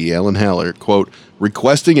the AD, Alan Haller, quote,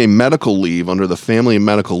 requesting a medical leave under the Family and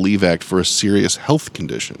Medical Leave Act for a serious health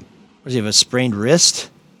condition. Does he have a sprained wrist?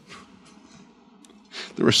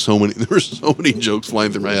 There were so many jokes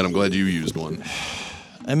flying through my head. I'm glad you used one.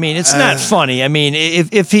 I mean, it's not funny. I mean,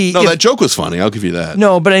 that joke was funny. I'll give you that.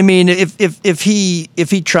 No, but I mean, if he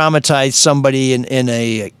traumatized somebody in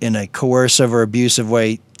a coercive or abusive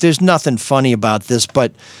way, there's nothing funny about this.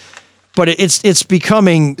 But it's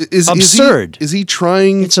becoming absurd. Is he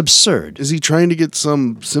trying? It's absurd. Is he trying to get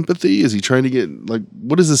some sympathy? Is he trying to get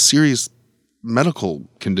what is a serious medical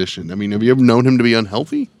condition? I mean, have you ever known him to be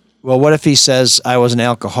unhealthy? Well, what if he says, I was an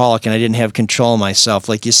alcoholic and I didn't have control of myself?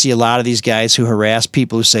 Like you see a lot of these guys who harass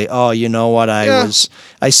people who say, oh, you know what,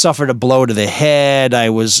 I suffered a blow to the head.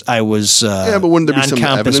 I was but wouldn't there be some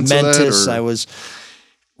evidence of that?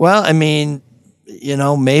 Well, I mean,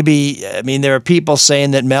 maybe, there are people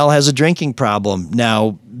saying that Mel has a drinking problem.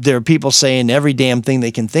 Now, there are people saying every damn thing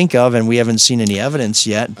they can think of, and we haven't seen any evidence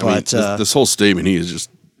yet. But this whole statement, he's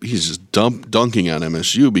just dunking on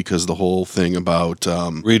MSU because the whole thing about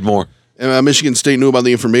read more. Michigan State knew about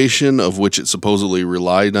the information of which it supposedly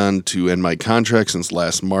relied on to end my contract since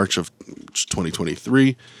last March of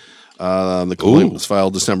 2023. The complaint was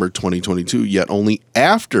filed December 2022, yet only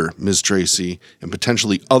after Ms. Tracy and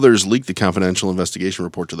potentially others leaked the confidential investigation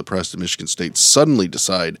report to the press did Michigan State suddenly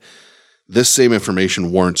decide this same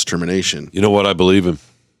information warrants termination. You know what? I believe him.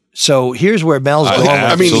 So here's where Mel's going.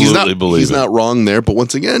 I mean, he's not wrong there, but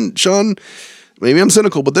once again, Sean, maybe I'm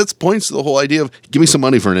cynical, but that points to the whole idea of give me some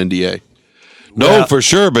money for an NDA. No, for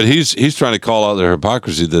sure, but he's trying to call out their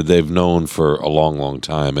hypocrisy that they've known for a long, long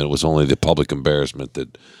time, and it was only the public embarrassment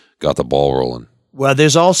that got the ball rolling. Well,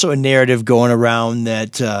 there's also a narrative going around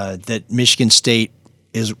that Michigan State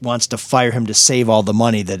wants to fire him to save all the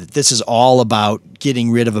money, that this is all about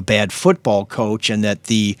getting rid of a bad football coach, and that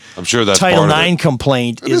the I'm sure that's Title part of IX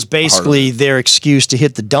complaint is basically their excuse to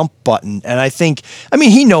hit the dump button. And I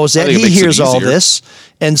mean, he knows that. He hears all this.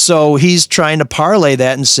 And so he's trying to parlay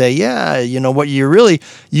that and say, yeah, you know what,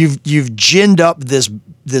 you've ginned up this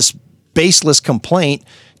baseless complaint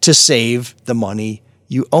to save the money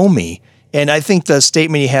you owe me. And I think the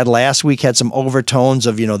statement he had last week had some overtones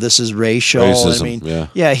of, this is racial. Racism,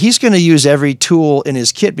 yeah, he's going to use every tool in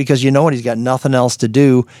his kit because you know what? He's got nothing else to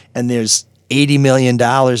do, and there's $80 million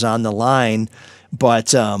on the line.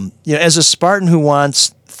 But, as a Spartan who wants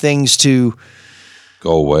things to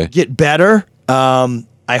go away, get better,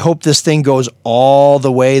 I hope this thing goes all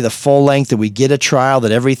the way, the full length, that we get a trial,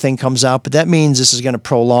 that everything comes out. But that means this is going to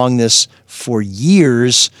prolong this for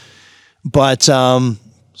years. But...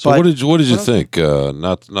 So what did you think?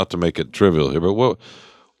 Not to make it trivial here, but what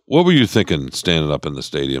were you thinking standing up in the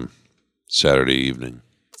stadium Saturday evening,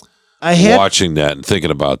 watching that and thinking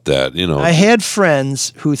about that? I had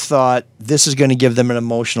friends who thought this is going to give them an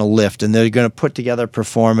emotional lift, and they're going to put together a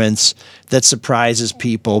performance that surprises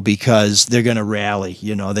people because they're going to rally.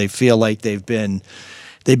 They feel like they've been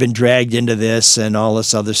dragged into this and all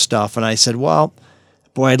this other stuff. And I said, well,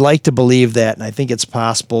 boy, I'd like to believe that, and I think it's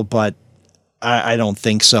possible, but I don't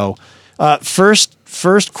think so.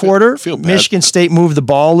 First quarter, Michigan State moved the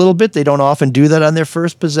ball a little bit. They don't often do that on their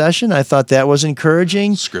first possession. I thought that was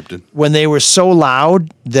encouraging. Scripted. When they were so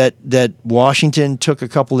loud that Washington took a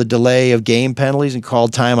couple of delay of game penalties and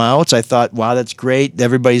called timeouts, I thought, wow, that's great.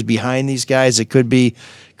 Everybody's behind these guys. It could be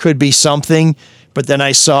something. But then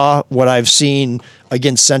I saw what I've seen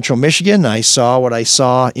against Central Michigan. I saw what I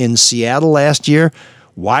saw in Seattle last year.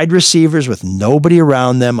 Wide receivers with nobody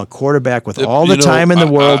around them, a quarterback with all the time in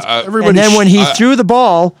the world. And then when he threw the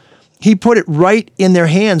ball, he put it right in their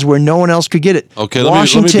hands where no one else could get it. Okay,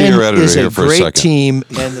 Washington let me be your editor is here a for a great second. team,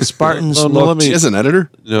 and the Spartans As an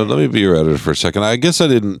editor? Let me be your editor for a second. I guess I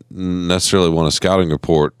didn't necessarily want a scouting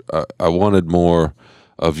report. I wanted more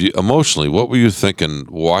of you emotionally. What were you thinking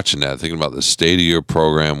watching that, thinking about the state of your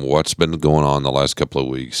program, what's been going on the last couple of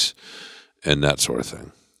weeks, and that sort of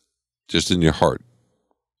thing? Just in your heart.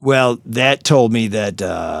 Well, that told me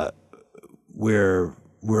that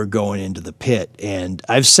we're going into the pit. And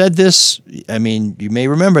I've said this, I mean, you may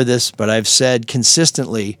remember this, but I've said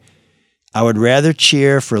consistently, I would rather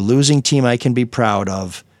cheer for a losing team I can be proud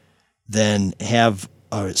of than have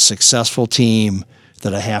a successful team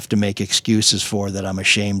that I have to make excuses for that I'm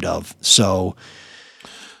ashamed of. So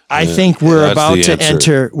I think we're about to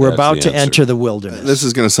enter the wilderness. This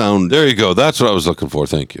is going to sound... There you go. That's what I was looking for.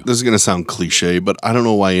 Thank you. This is going to sound cliche, but I don't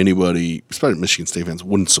know why anybody, especially Michigan State fans,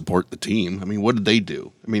 wouldn't support the team. I mean, what did they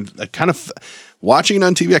do? I mean, watching it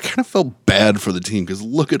on TV, I kind of felt bad for the team because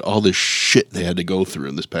look at all this shit they had to go through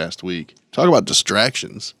in this past week. Talk about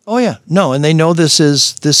distractions. Oh, yeah. No, and they know this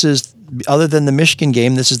is other than the Michigan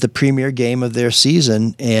game, this is the premier game of their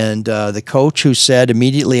season. And the coach who said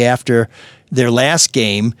immediately after their last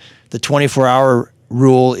game, the 24-hour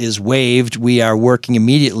rule is waived. We are working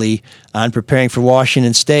immediately on preparing for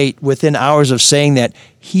Washington State. Within hours of saying that,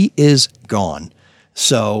 he is gone.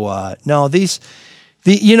 So no,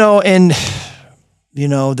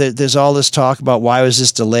 there's all this talk about why was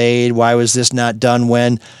this delayed? Why was this not done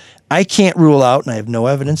when? I can't rule out, and I have no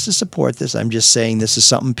evidence to support this. I'm just saying this is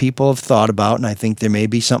something people have thought about, and I think there may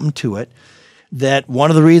be something to it. That one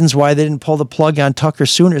of the reasons why they didn't pull the plug on Tucker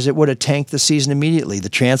sooner is it would have tanked the season immediately. The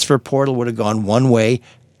transfer portal would have gone one way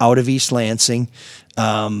out of East Lansing.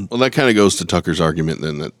 Well, that kind of goes to Tucker's argument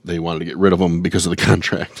then that they wanted to get rid of him because of the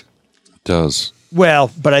contract. It does.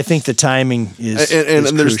 Well, but I think the timing is and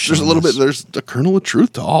there's crucial a little bit, there's a kernel of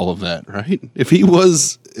truth to all of that, right? If he had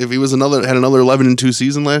another 11-2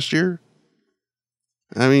 season last year,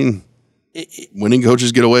 I mean, winning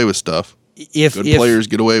coaches get away with stuff. Good players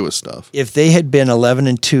get away with stuff. If they had been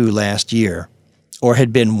 11-2 last year, or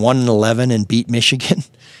had been 1-11 and beat Michigan,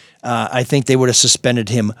 I think they would have suspended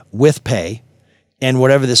him with pay. And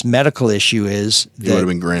whatever this medical issue is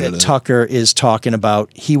that Tucker is talking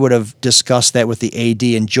about, he would have discussed that with the AD,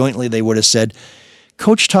 and jointly they would have said,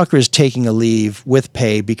 Coach Tucker is taking a leave with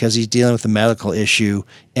pay because he's dealing with a medical issue,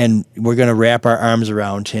 and we're going to wrap our arms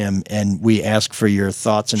around him, and we ask for your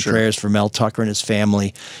thoughts and prayers for Mel Tucker and his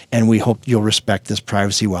family, and we hope you'll respect this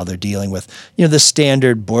privacy while they're dealing with, the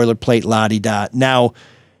standard boilerplate la-di-da. Now,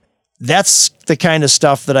 that's the kind of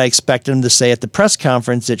stuff that I expected him to say at the press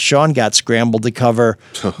conference that Sean got scrambled to cover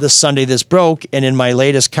the Sunday this broke. And in my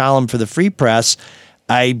latest column for the Free Press,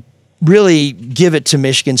 I really give it to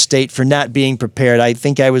Michigan State for not being prepared. I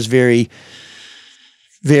think I was very,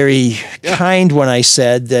 very kind when I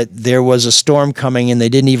said that there was a storm coming and they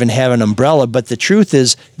didn't even have an umbrella. But the truth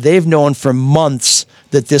is they've known for months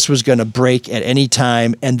that this was going to break at any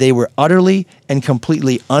time, and they were utterly and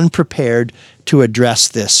completely unprepared to address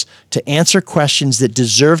this, to answer questions that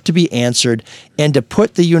deserve to be answered, and to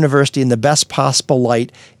put the university in the best possible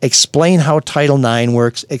light, explain how Title IX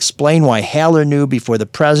works, explain why Haller knew before the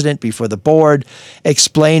president, before the board,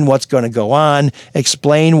 explain what's going to go on,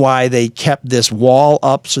 explain why they kept this wall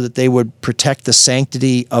up so that they would protect the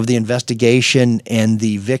sanctity of the investigation and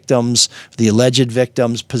the victims, the alleged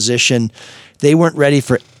victims' position. They weren't ready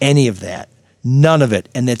for any of that. None of it.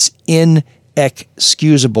 And it's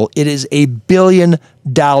inexcusable. It is a $1 billion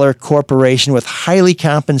corporation with highly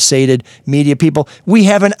compensated media people. We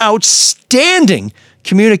have an outstanding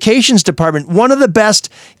communications department, one of the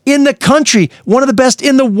best in the country, one of the best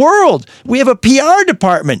in the world. We have a PR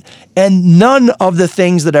department. And none of the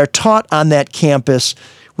things that are taught on that campus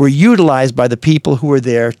were utilized by the people who were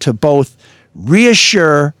there to both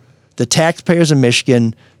reassure the taxpayers of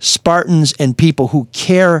Michigan, Spartans, and people who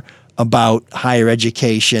care about higher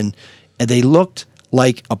education. And they looked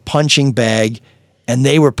like a punching bag, and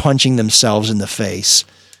they were punching themselves in the face.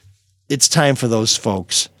 It's time for those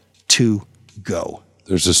folks to go.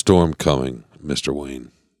 There's a storm coming, Mr. Wayne.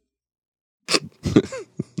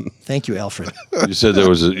 Thank you, Alfred. You said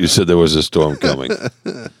there was a storm coming.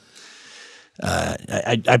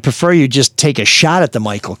 I prefer you just take a shot at the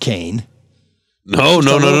Michael Caine. No.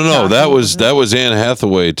 That was Anne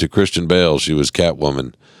Hathaway to Christian Bale. She was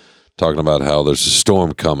Catwoman, talking about how there's a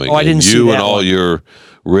storm coming. Oh, I didn't see that. You and all your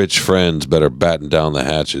rich friends better batten down the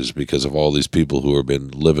hatches because of all these people who have been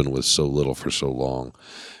living with so little for so long.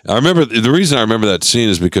 I remember the reason I remember that scene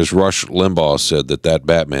is because Rush Limbaugh said that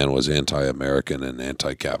Batman was anti-American and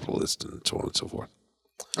anti-capitalist and so on and so forth.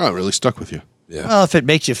 Oh, it really stuck with you. Yeah. Well, if it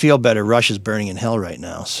makes you feel better, Rush is burning in hell right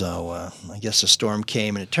now. So I guess a storm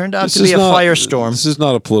came, and it turned out to be a firestorm. This is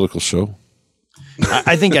not a political show.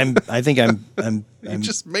 I think I'm. You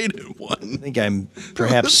just made it one. I think I'm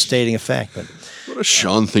perhaps stating a fact, but what a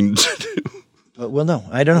Sean thing to do. Well, no,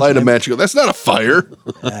 I don't know. Light a match. Go. That's not a fire.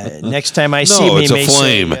 Next time I see him, it's a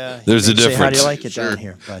flame. There's a difference. How do you like it down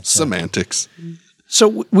here? But, semantics.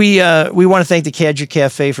 So we want to thank the Cadger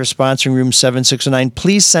Cafe for sponsoring Room 7609.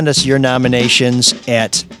 Please send us your nominations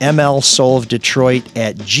at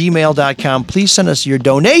mlsoulofdetroit@gmail.com. Please send us your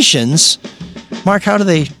donations. Mark, how do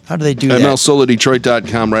they do that?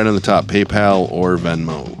 mlsoulofdetroit.com, right on the top, PayPal or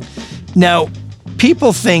Venmo. Now,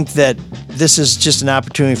 people think that this is just an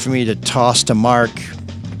opportunity for me to toss to Mark.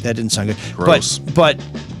 That didn't sound good. Gross. But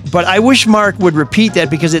I wish Mark would repeat that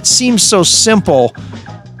because it seems so simple,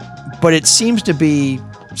 but it seems to be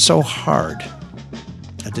so hard.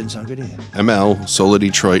 That didn't sound good either.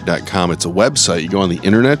 mlsoulofdetroit.com. It's a website. You go on the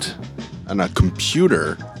internet, on a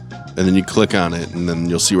computer, and then you click on it, and then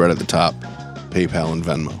you'll see right at the top, PayPal and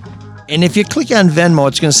Venmo. And if you click on Venmo,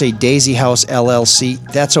 it's going to say Daisy House LLC.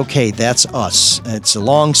 That's okay. That's us. It's a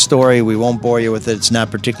long story. We won't bore you with it. It's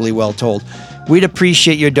not particularly well told. We'd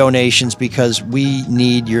appreciate your donations because we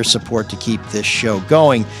need your support to keep this show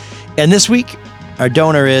going. And this week, our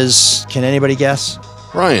donor is, can anybody guess?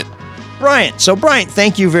 Bryant. So, Bryant,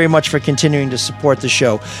 thank you very much for continuing to support the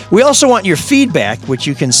show. We also want your feedback, which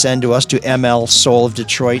you can send to us to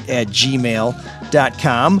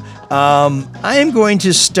mlsoulofdetroit@gmail.com. I am going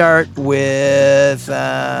to start with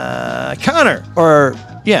Connor.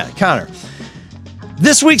 Connor.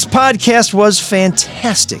 This week's podcast was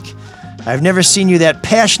fantastic. I've never seen you that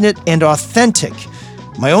passionate and authentic.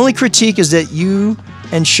 My only critique is that you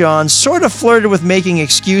and Sean sort of flirted with making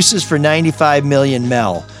excuses for 95 million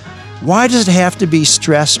Mel. Why does it have to be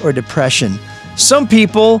stress or depression? Some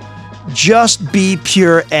people just be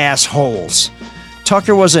pure assholes.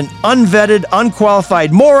 Tucker was an unvetted,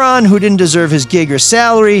 unqualified moron who didn't deserve his gig or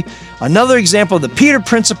salary. Another example of the Peter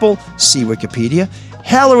Principle, see Wikipedia.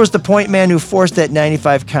 Haller was the point man who forced that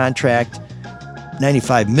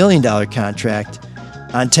 $95 million contract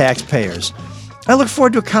on taxpayers. I look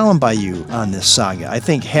forward to a column by you on this saga. I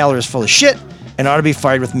think Haller is full of shit and ought to be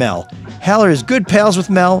fired with Mel. Haller is good pals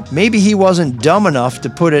with Mel. Maybe he wasn't dumb enough to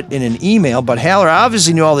put it in an email, but Haller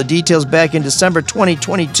obviously knew all the details back in December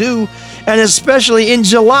 2022 and especially in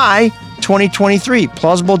July 2023.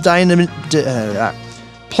 Plausible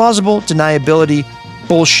deniability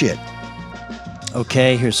bullshit.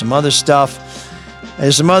 Okay, here's some other stuff.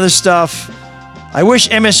 I wish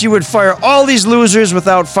MSU would fire all these losers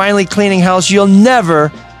without finally cleaning house. You'll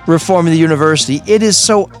never reform the university. It is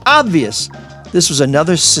so obvious. This was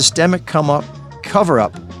another systemic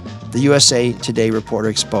cover-up the USA Today reporter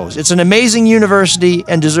exposed. It's an amazing university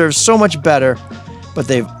and deserves so much better, but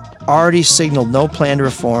they've already signaled no plan to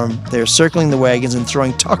reform. They're circling the wagons and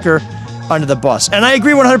throwing Tucker under the bus. And I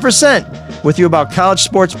agree 100% with you about college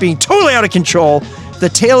sports being totally out of control. The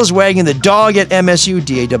tail is wagging the dog at MSU,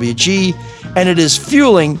 DAWG, and it is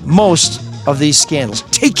fueling most of these scandals.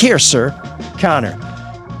 Take care, sir. Connor,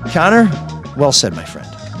 well said, my friend.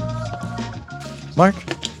 Mark?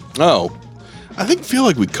 Oh, I feel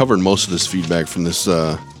like we covered most of this feedback from this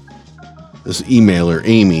emailer,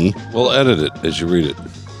 Amy. We'll edit it as you read it.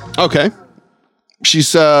 Okay.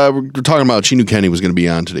 She's we're talking about, she knew Kenny was going to be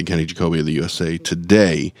on today, Kenny Jacoby of the USA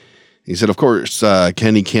Today. He said, of course,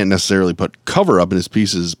 Kenny can't necessarily put cover-up in his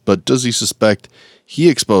pieces, but does he suspect he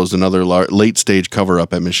exposed another late-stage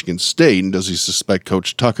cover-up at Michigan State? And does he suspect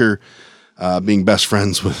Coach Tucker being best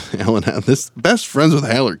friends with Alan? This best friends with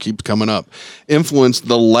Haller keeps coming up. Influenced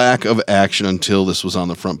the lack of action until this was on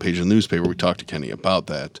the front page of the newspaper. We talked to Kenny about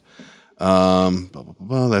that. We talked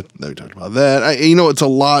about that. It's a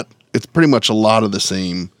lot. It's pretty much a lot of the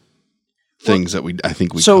same things that I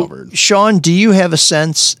think we covered. Sean, do you have a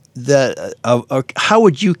sense that how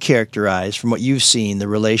would you characterize, from what you've seen, the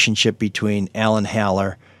relationship between Alan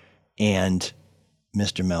Haller and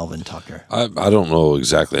Mr. Melvin Tucker? I don't know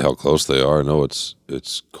exactly how close they are. I know it's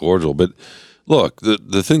cordial, but look,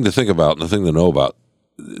 the thing to think about and the thing to know about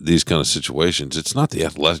these kind of situations, it's not the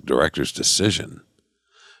athletic director's decision.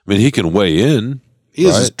 I mean, he can weigh in. He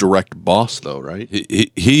is his direct boss, though, right?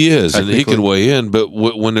 He is, and he can weigh in. But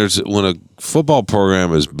when a football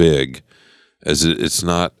program is big, as it's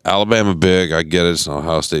not Alabama big, I get it. It's not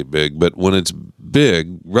Ohio State big, but when it's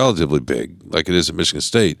big, relatively big, like it is at Michigan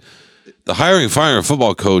State, the hiring, firing a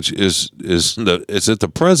football coach is at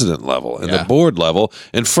the president level and the board level,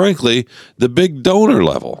 and frankly, the big donor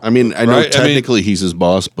level. I mean, I know technically he's his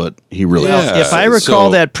boss, but he really is. If I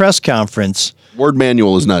recall that press conference, Ward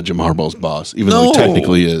Manuel is not Jim Harbaugh's boss, even though he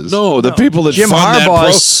technically is. No, the people that Jim fund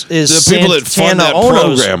Harbaugh the people that fund that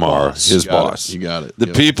program are his boss. You got it. The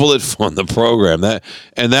people that fund the program, that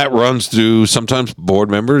runs through sometimes board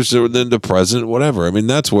members, or then the president, whatever. I mean,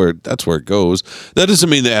 that's where it goes. That doesn't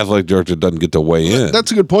mean the athletic director doesn't get to weigh in.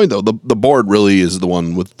 That's a good point, though. The board really is the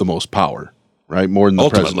one with the most power, right? More than the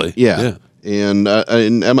ultimately, president. Yeah. And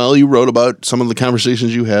in ML, you wrote about some of the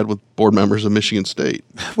conversations you had with board members of Michigan State.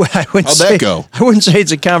 Well, how'd that go? I wouldn't say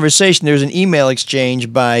it's a conversation. There was an email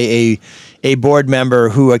exchange by a board member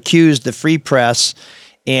who accused the Free Press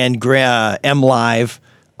and MLive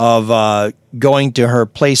of going to her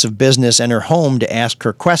place of business and her home to ask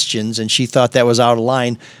her questions, and she thought that was out of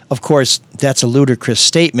line. Of course, that's a ludicrous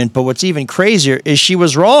statement, but what's even crazier is she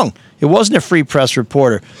was wrong. It wasn't a Free Press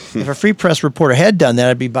reporter. If a Free Press reporter had done that,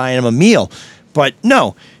 I'd be buying him a meal. But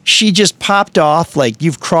no, she just popped off like,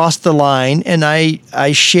 you've crossed the line, and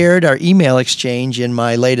I shared our email exchange in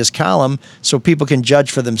my latest column so people can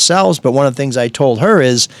judge for themselves. But one of the things I told her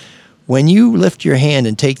is, when you lift your hand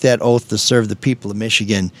and take that oath to serve the people of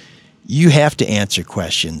Michigan, you have to answer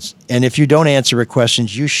questions. And if you don't answer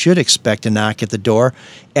questions, you should expect a knock at the door.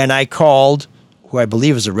 And I called, who I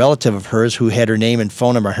believe is a relative of hers, who had her name and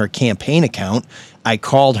phone number on her campaign account. I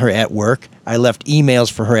called her at work. I left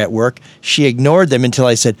emails for her at work. She ignored them until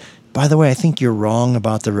I said, by the way, I think you're wrong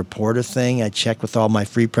about the reporter thing. I checked with all my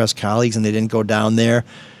Free Press colleagues, and they didn't go down there.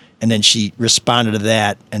 And then she responded to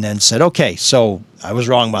that and then said, okay, so I was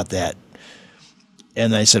wrong about that.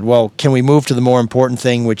 And I said, well, can we move to the more important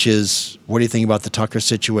thing, which is, what do you think about the Tucker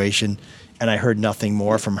situation? And I heard nothing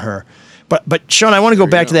more from her. But Sean, I want to go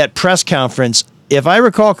back to that press conference. If I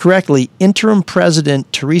recall correctly, interim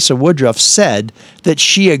president Teresa Woodruff said that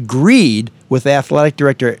she agreed with athletic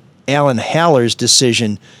director Alan Haller's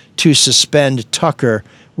decision to suspend Tucker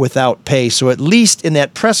without pay. So at least in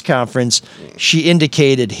that press conference, she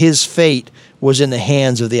indicated his fate was in the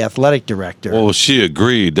hands of the athletic director. Well, she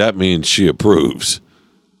agreed. That means she approves.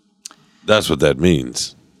 That's what that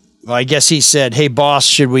means. Well, I guess he said, hey, boss,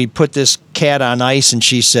 should we put this cat on ice? And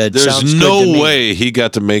she said, there's sounds no good to me. way he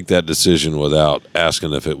got to make that decision without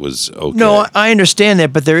asking if it was okay. No, I understand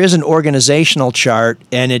that, but there is an organizational chart,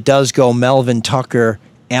 and it does go Melvin Tucker,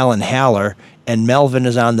 Alan Haller, and Melvin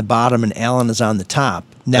is on the bottom and Alan is on the top.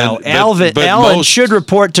 Now, Alan should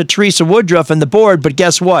report to Teresa Woodruff and the board, but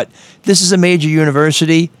guess what? This is a major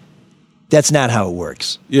university. That's not how it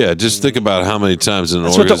works. Yeah, just think about how many times in an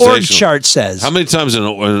That's what the org chart says. How many times in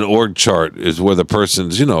an org chart is where the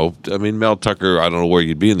person's, Mel Tucker, I don't know where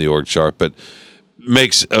you'd be in the org chart, but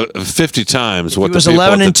makes 50 times what the people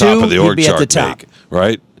at the top of the org chart make,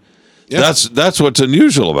 right? Yeah. That's what's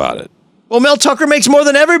unusual about it. Well, Mel Tucker makes more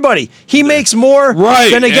than everybody. He makes more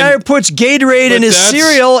than a guy who puts Gatorade in his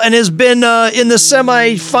cereal and has been in the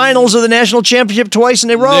semifinals of the national championship twice in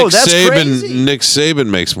a row. That's crazy. Nick Saban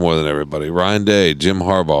makes more than everybody. Ryan Day, Jim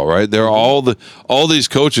Harbaugh, right? They're all these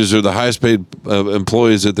coaches are the highest paid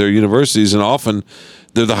employees at their universities, and often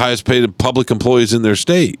they're the highest paid public employees in their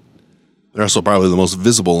state. They're also probably the most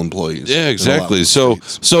visible employees. Yeah, exactly. So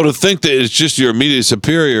to think that it's just your immediate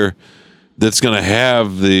superior that's going to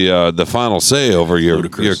have the final say over your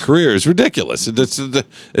career is ridiculous. It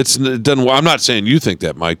doesn't. I'm not saying you think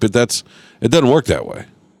that, Mike, but it doesn't work that way.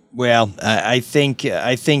 Well, I think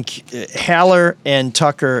Haller and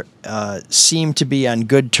Tucker seem to be on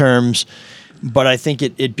good terms, but I think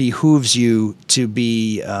it behooves you to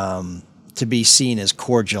be seen as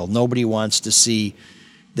cordial. Nobody wants to see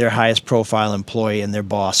their highest profile employee and their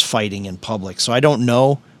boss fighting in public. So I don't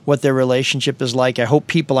know what their relationship is like. I hope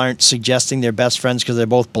people aren't suggesting they're best friends because they're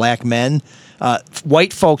both black men.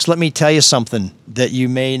 White folks, let me tell you something that you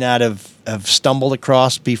may not have stumbled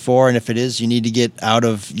across before, and if it is, you need to get out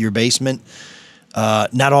of your basement.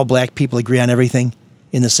 Not all black people agree on everything,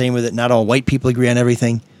 in the same way that not all white people agree on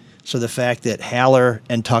everything. So the fact that Haller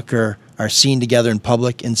and Tucker are seen together in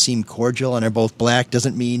public and seem cordial and are both black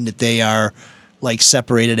doesn't mean that they are like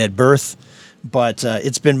separated at birth. But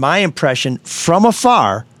it's been my impression from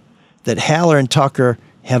afar that Haller and Tucker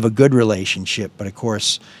have a good relationship. But, of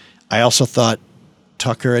course, I also thought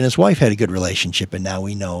Tucker and his wife had a good relationship, and now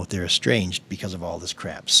we know they're estranged because of all this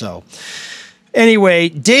crap. So, anyway,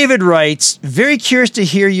 David writes, very curious to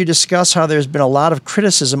hear you discuss how there's been a lot of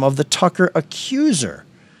criticism of the Tucker accuser.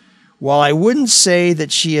 While I wouldn't say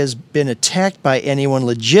that she has been attacked by anyone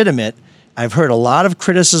legitimate, I've heard a lot of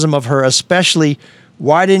criticism of her, especially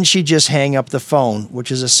why didn't she just hang up the phone, which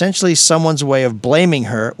is essentially someone's way of blaming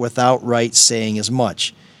her without right saying as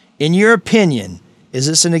much. In your opinion, is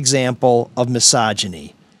this an example of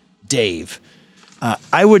misogyny? Dave,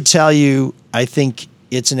 I would tell you, I think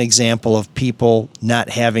it's an example of people not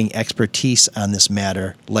having expertise on this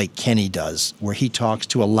matter like Kenny does, where he talks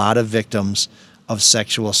to a lot of victims of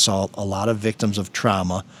sexual assault, a lot of victims of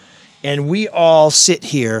trauma, and we all sit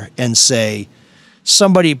here and say,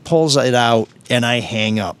 somebody pulls it out and I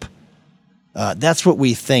hang up. That's what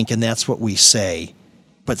we think and that's what we say.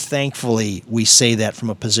 But thankfully, we say that from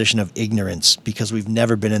a position of ignorance because we've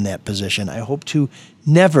never been in that position. I hope to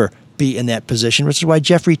never be in that position, which is why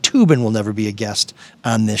Jeffrey Toobin will never be a guest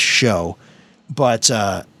on this show. But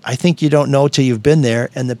I think you don't know till you've been there.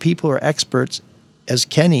 And the people who are experts, as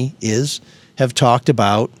Kenny is, have talked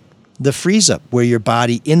about the freeze up where your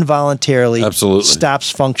body involuntarily stops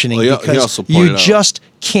functioning because you just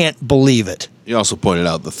can't believe it. He also pointed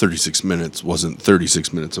out the 36 minutes wasn't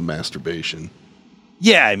 36 minutes of masturbation.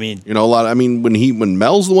 Yeah, I mean, when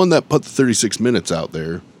Mel's the one that put the 36 minutes out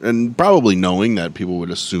there, and probably knowing that people would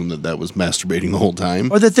assume that was masturbating the whole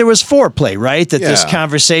time, or that there was foreplay, right? That this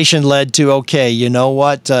conversation led to, okay, you know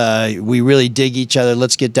what? We really dig each other.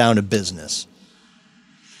 Let's get down to business.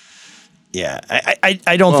 Yeah,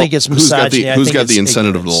 I don't think it's misogyny. Who's got the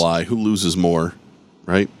incentive to lie? Who loses more,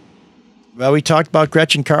 right? Well, we talked about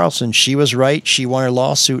Gretchen Carlson. She was right. She won her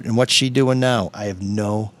lawsuit, and what's she doing now? I have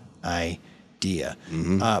no idea.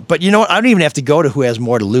 But you know what? I don't even have to go to who has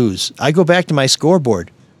more to lose. I go back to my scoreboard,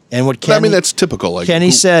 and what Kenny, I mean, that's typical. Like Kenny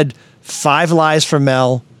said, 5 lies for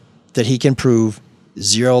Mel that he can prove,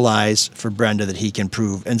 0 lies for Brenda that he can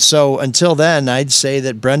prove. And so until then, I'd say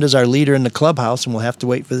that Brenda's our leader in the clubhouse, and we'll have to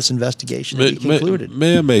wait for this investigation to be concluded.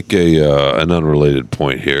 May I make an unrelated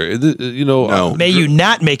point here? No. May you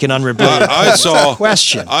not make an unrelated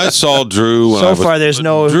question. I saw Drew. So far, there's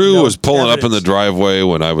no. Drew was pulling evidence. up in the driveway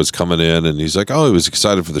when I was coming in, and he's like, "Oh, he was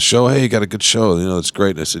excited for the show. Hey, you got a good show. It's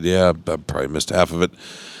great." And I said, "Yeah, I probably missed half of it.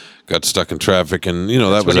 Got stuck in traffic, and That's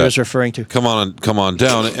that what he was referring to. Come on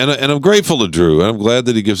down." And I'm grateful to Drew, and I'm glad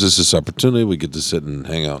that he gives us this opportunity. We get to sit and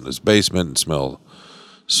hang out in his basement and smell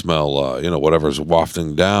whatever's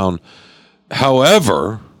wafting down.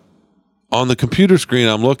 However, on the computer screen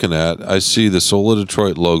I'm looking at, I see the Soul of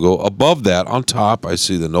Detroit logo. Above that, on top, I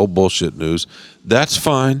see the No Bullshit News. That's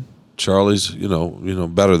fine. Charlie's,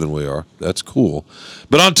 better than we are. That's cool.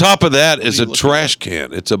 But on top of that is a trash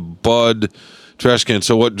can. It's a Bud trash can.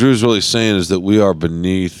 So what Drew's really saying is that we are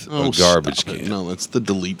beneath a garbage can. No, that's the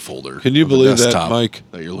delete folder. Can you believe that, Mike?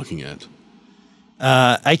 That you're looking at.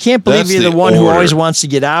 I can't believe That's you're the the one who order. always wants to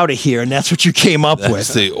get out of here, and that's what you came up That's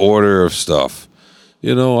with. the order of stuff.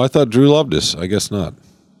 I thought Drew loved us. I guess not.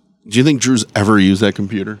 Do you think Drew's ever used that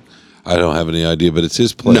computer? I don't have any idea, but it's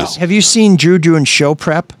his place. No. Have you seen Drew doing show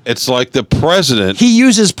prep? It's like the president. He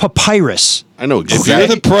uses papyrus. I know exactly. If you're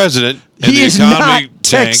the president and He the is economy not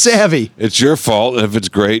tech tanks, savvy. it's your fault. And if it's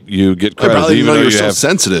great, you get credit. probably even know though you're you so have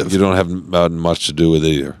sensitive. You don't have much to do with it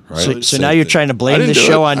either, right? So now you're trying to I blame didn't the do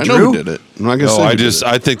show it. on I Drew? know who did it. I'm not gonna No, say who did it.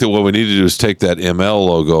 I think that what we need to do is take that ML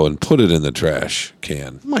logo and put it in the trash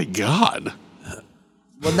can. Oh my God.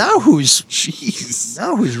 Well, now who's Jeez.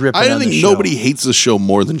 ripping I on the think show? nobody hates the show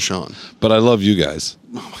more than Sean. But I love you guys.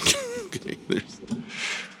 Okay,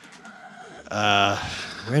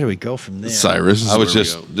 Where do we go from there? Cyrus. I was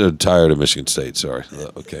just tired of Michigan State. Sorry.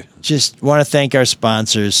 Okay. Just want to thank our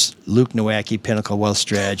sponsors, Luke Nowacki, Pinnacle Wealth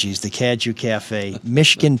Strategies, the Caju Cafe,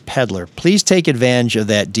 Michigan Peddler. Please take advantage of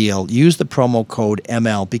that deal. Use the promo code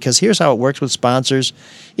ML, because here's how it works with sponsors.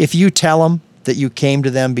 If you tell them that you came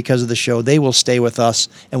to them because of the show, they will stay with us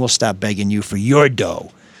and will stop begging you for your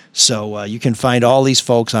dough. So you can find all these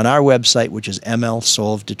folks on our website, which is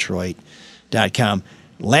mlsoulofdetroit.com.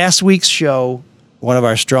 Last week's show, one of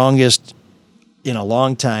our strongest in a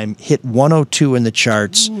long time, hit 102 in the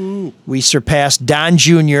charts. Ooh. We surpassed Don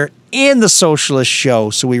Jr. and the Socialist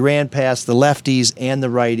Show, so we ran past the lefties and the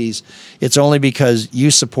righties. It's only because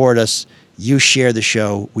you support us, you share the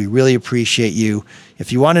show. We really appreciate you.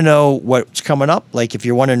 If you want to know what's coming up, like if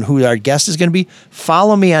you're wondering who our guest is going to be,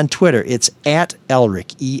 follow me on Twitter. It's at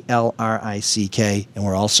Elrick, E-L-R-I-C-K, and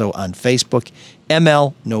we're also on Facebook,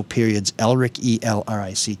 ML, no periods, Elrick,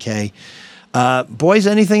 E-L-R-I-C-K. Boys,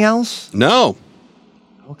 anything else? No.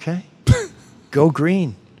 Okay. Go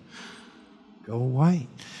green. Go white.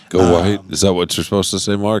 Go white. Is that what you're supposed to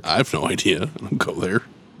say, Mark? I have no idea. I don't go there.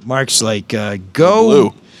 Mark's like, go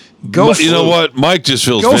blue. Go. You know what? Mike just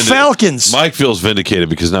feels Go Falcons. Mike feels vindicated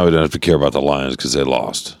because now we don't have to care about the Lions because they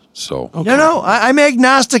lost. So okay. No, I'm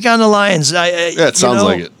agnostic on the Lions. It sounds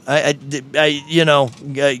like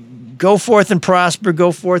it. Go forth and prosper.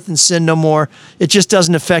 Go forth and sin no more. It just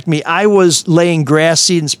doesn't affect me. I was laying grass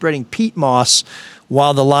seed and spreading peat moss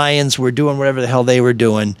while the Lions were doing whatever the hell they were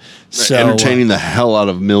doing. So entertaining the hell out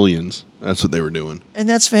of millions. That's what they were doing. And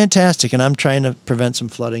that's fantastic. And I'm trying to prevent some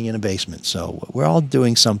flooding in a basement. So we're all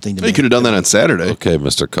doing something to You could have done that on Saturday. Okay,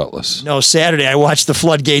 Mr. Cutlass. No, Saturday I watched the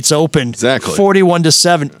floodgates open. Exactly.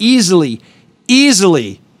 41-7.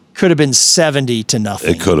 Easily could have been 70-0.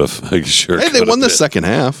 It could have. It sure Hey, they won the second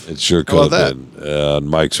half. It sure could have been.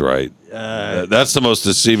 Mike's right. That's the most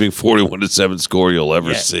deceiving 41-7 score you'll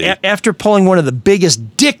ever see. After pulling one of the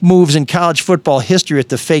biggest dick moves in college football history at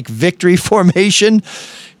the fake victory formation,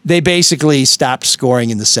 they basically stopped scoring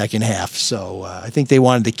in the second half. So I think they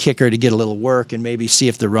wanted the kicker to get a little work and maybe see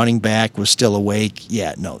if the running back was still awake.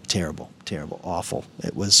 Yeah, no, terrible, awful.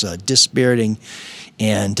 It was dispiriting.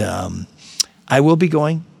 And I will be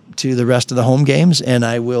going to the rest of the home games, and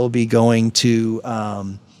I will be going to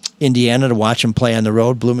Indiana to watch them play on the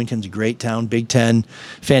road. Bloomington's a great town, Big Ten,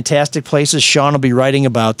 fantastic places. Sean will be writing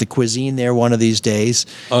about the cuisine there one of these days.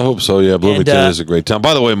 I hope so, yeah. Bloomington is a great town.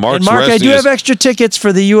 By the way, Mark, I do have extra tickets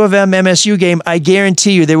for the U of M MSU game. I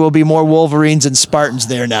guarantee you there will be more Wolverines and Spartans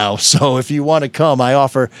there now. So if you want to come, I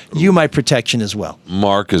offer you my protection as well.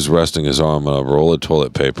 Mark is resting his arm on a roll of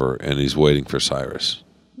toilet paper, and he's waiting for Cyrus.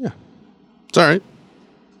 Yeah. It's all right.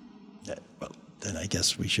 Well, then I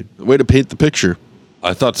guess we should. Way to paint the picture.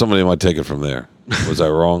 I thought somebody might take it from there. Was I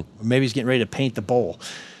wrong? Maybe he's getting ready to paint the bowl.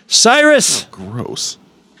 Cyrus! Gross.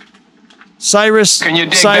 Cyrus, Can you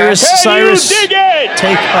dig Cyrus, that? Cyrus, Can you dig it?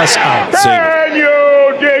 take us out. Can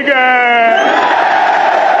you dig it?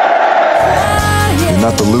 You're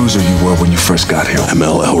not the loser you were when you first got here.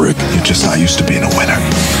 ML Elric. You're just not used to being a winner.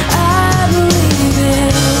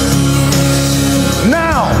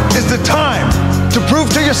 Now is the time to prove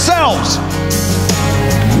to yourselves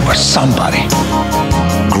you are somebody.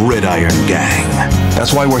 Gridiron Gang.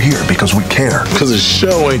 That's why we're here, because we care. Because the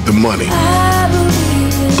show ain't the money.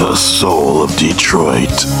 The soul of Detroit.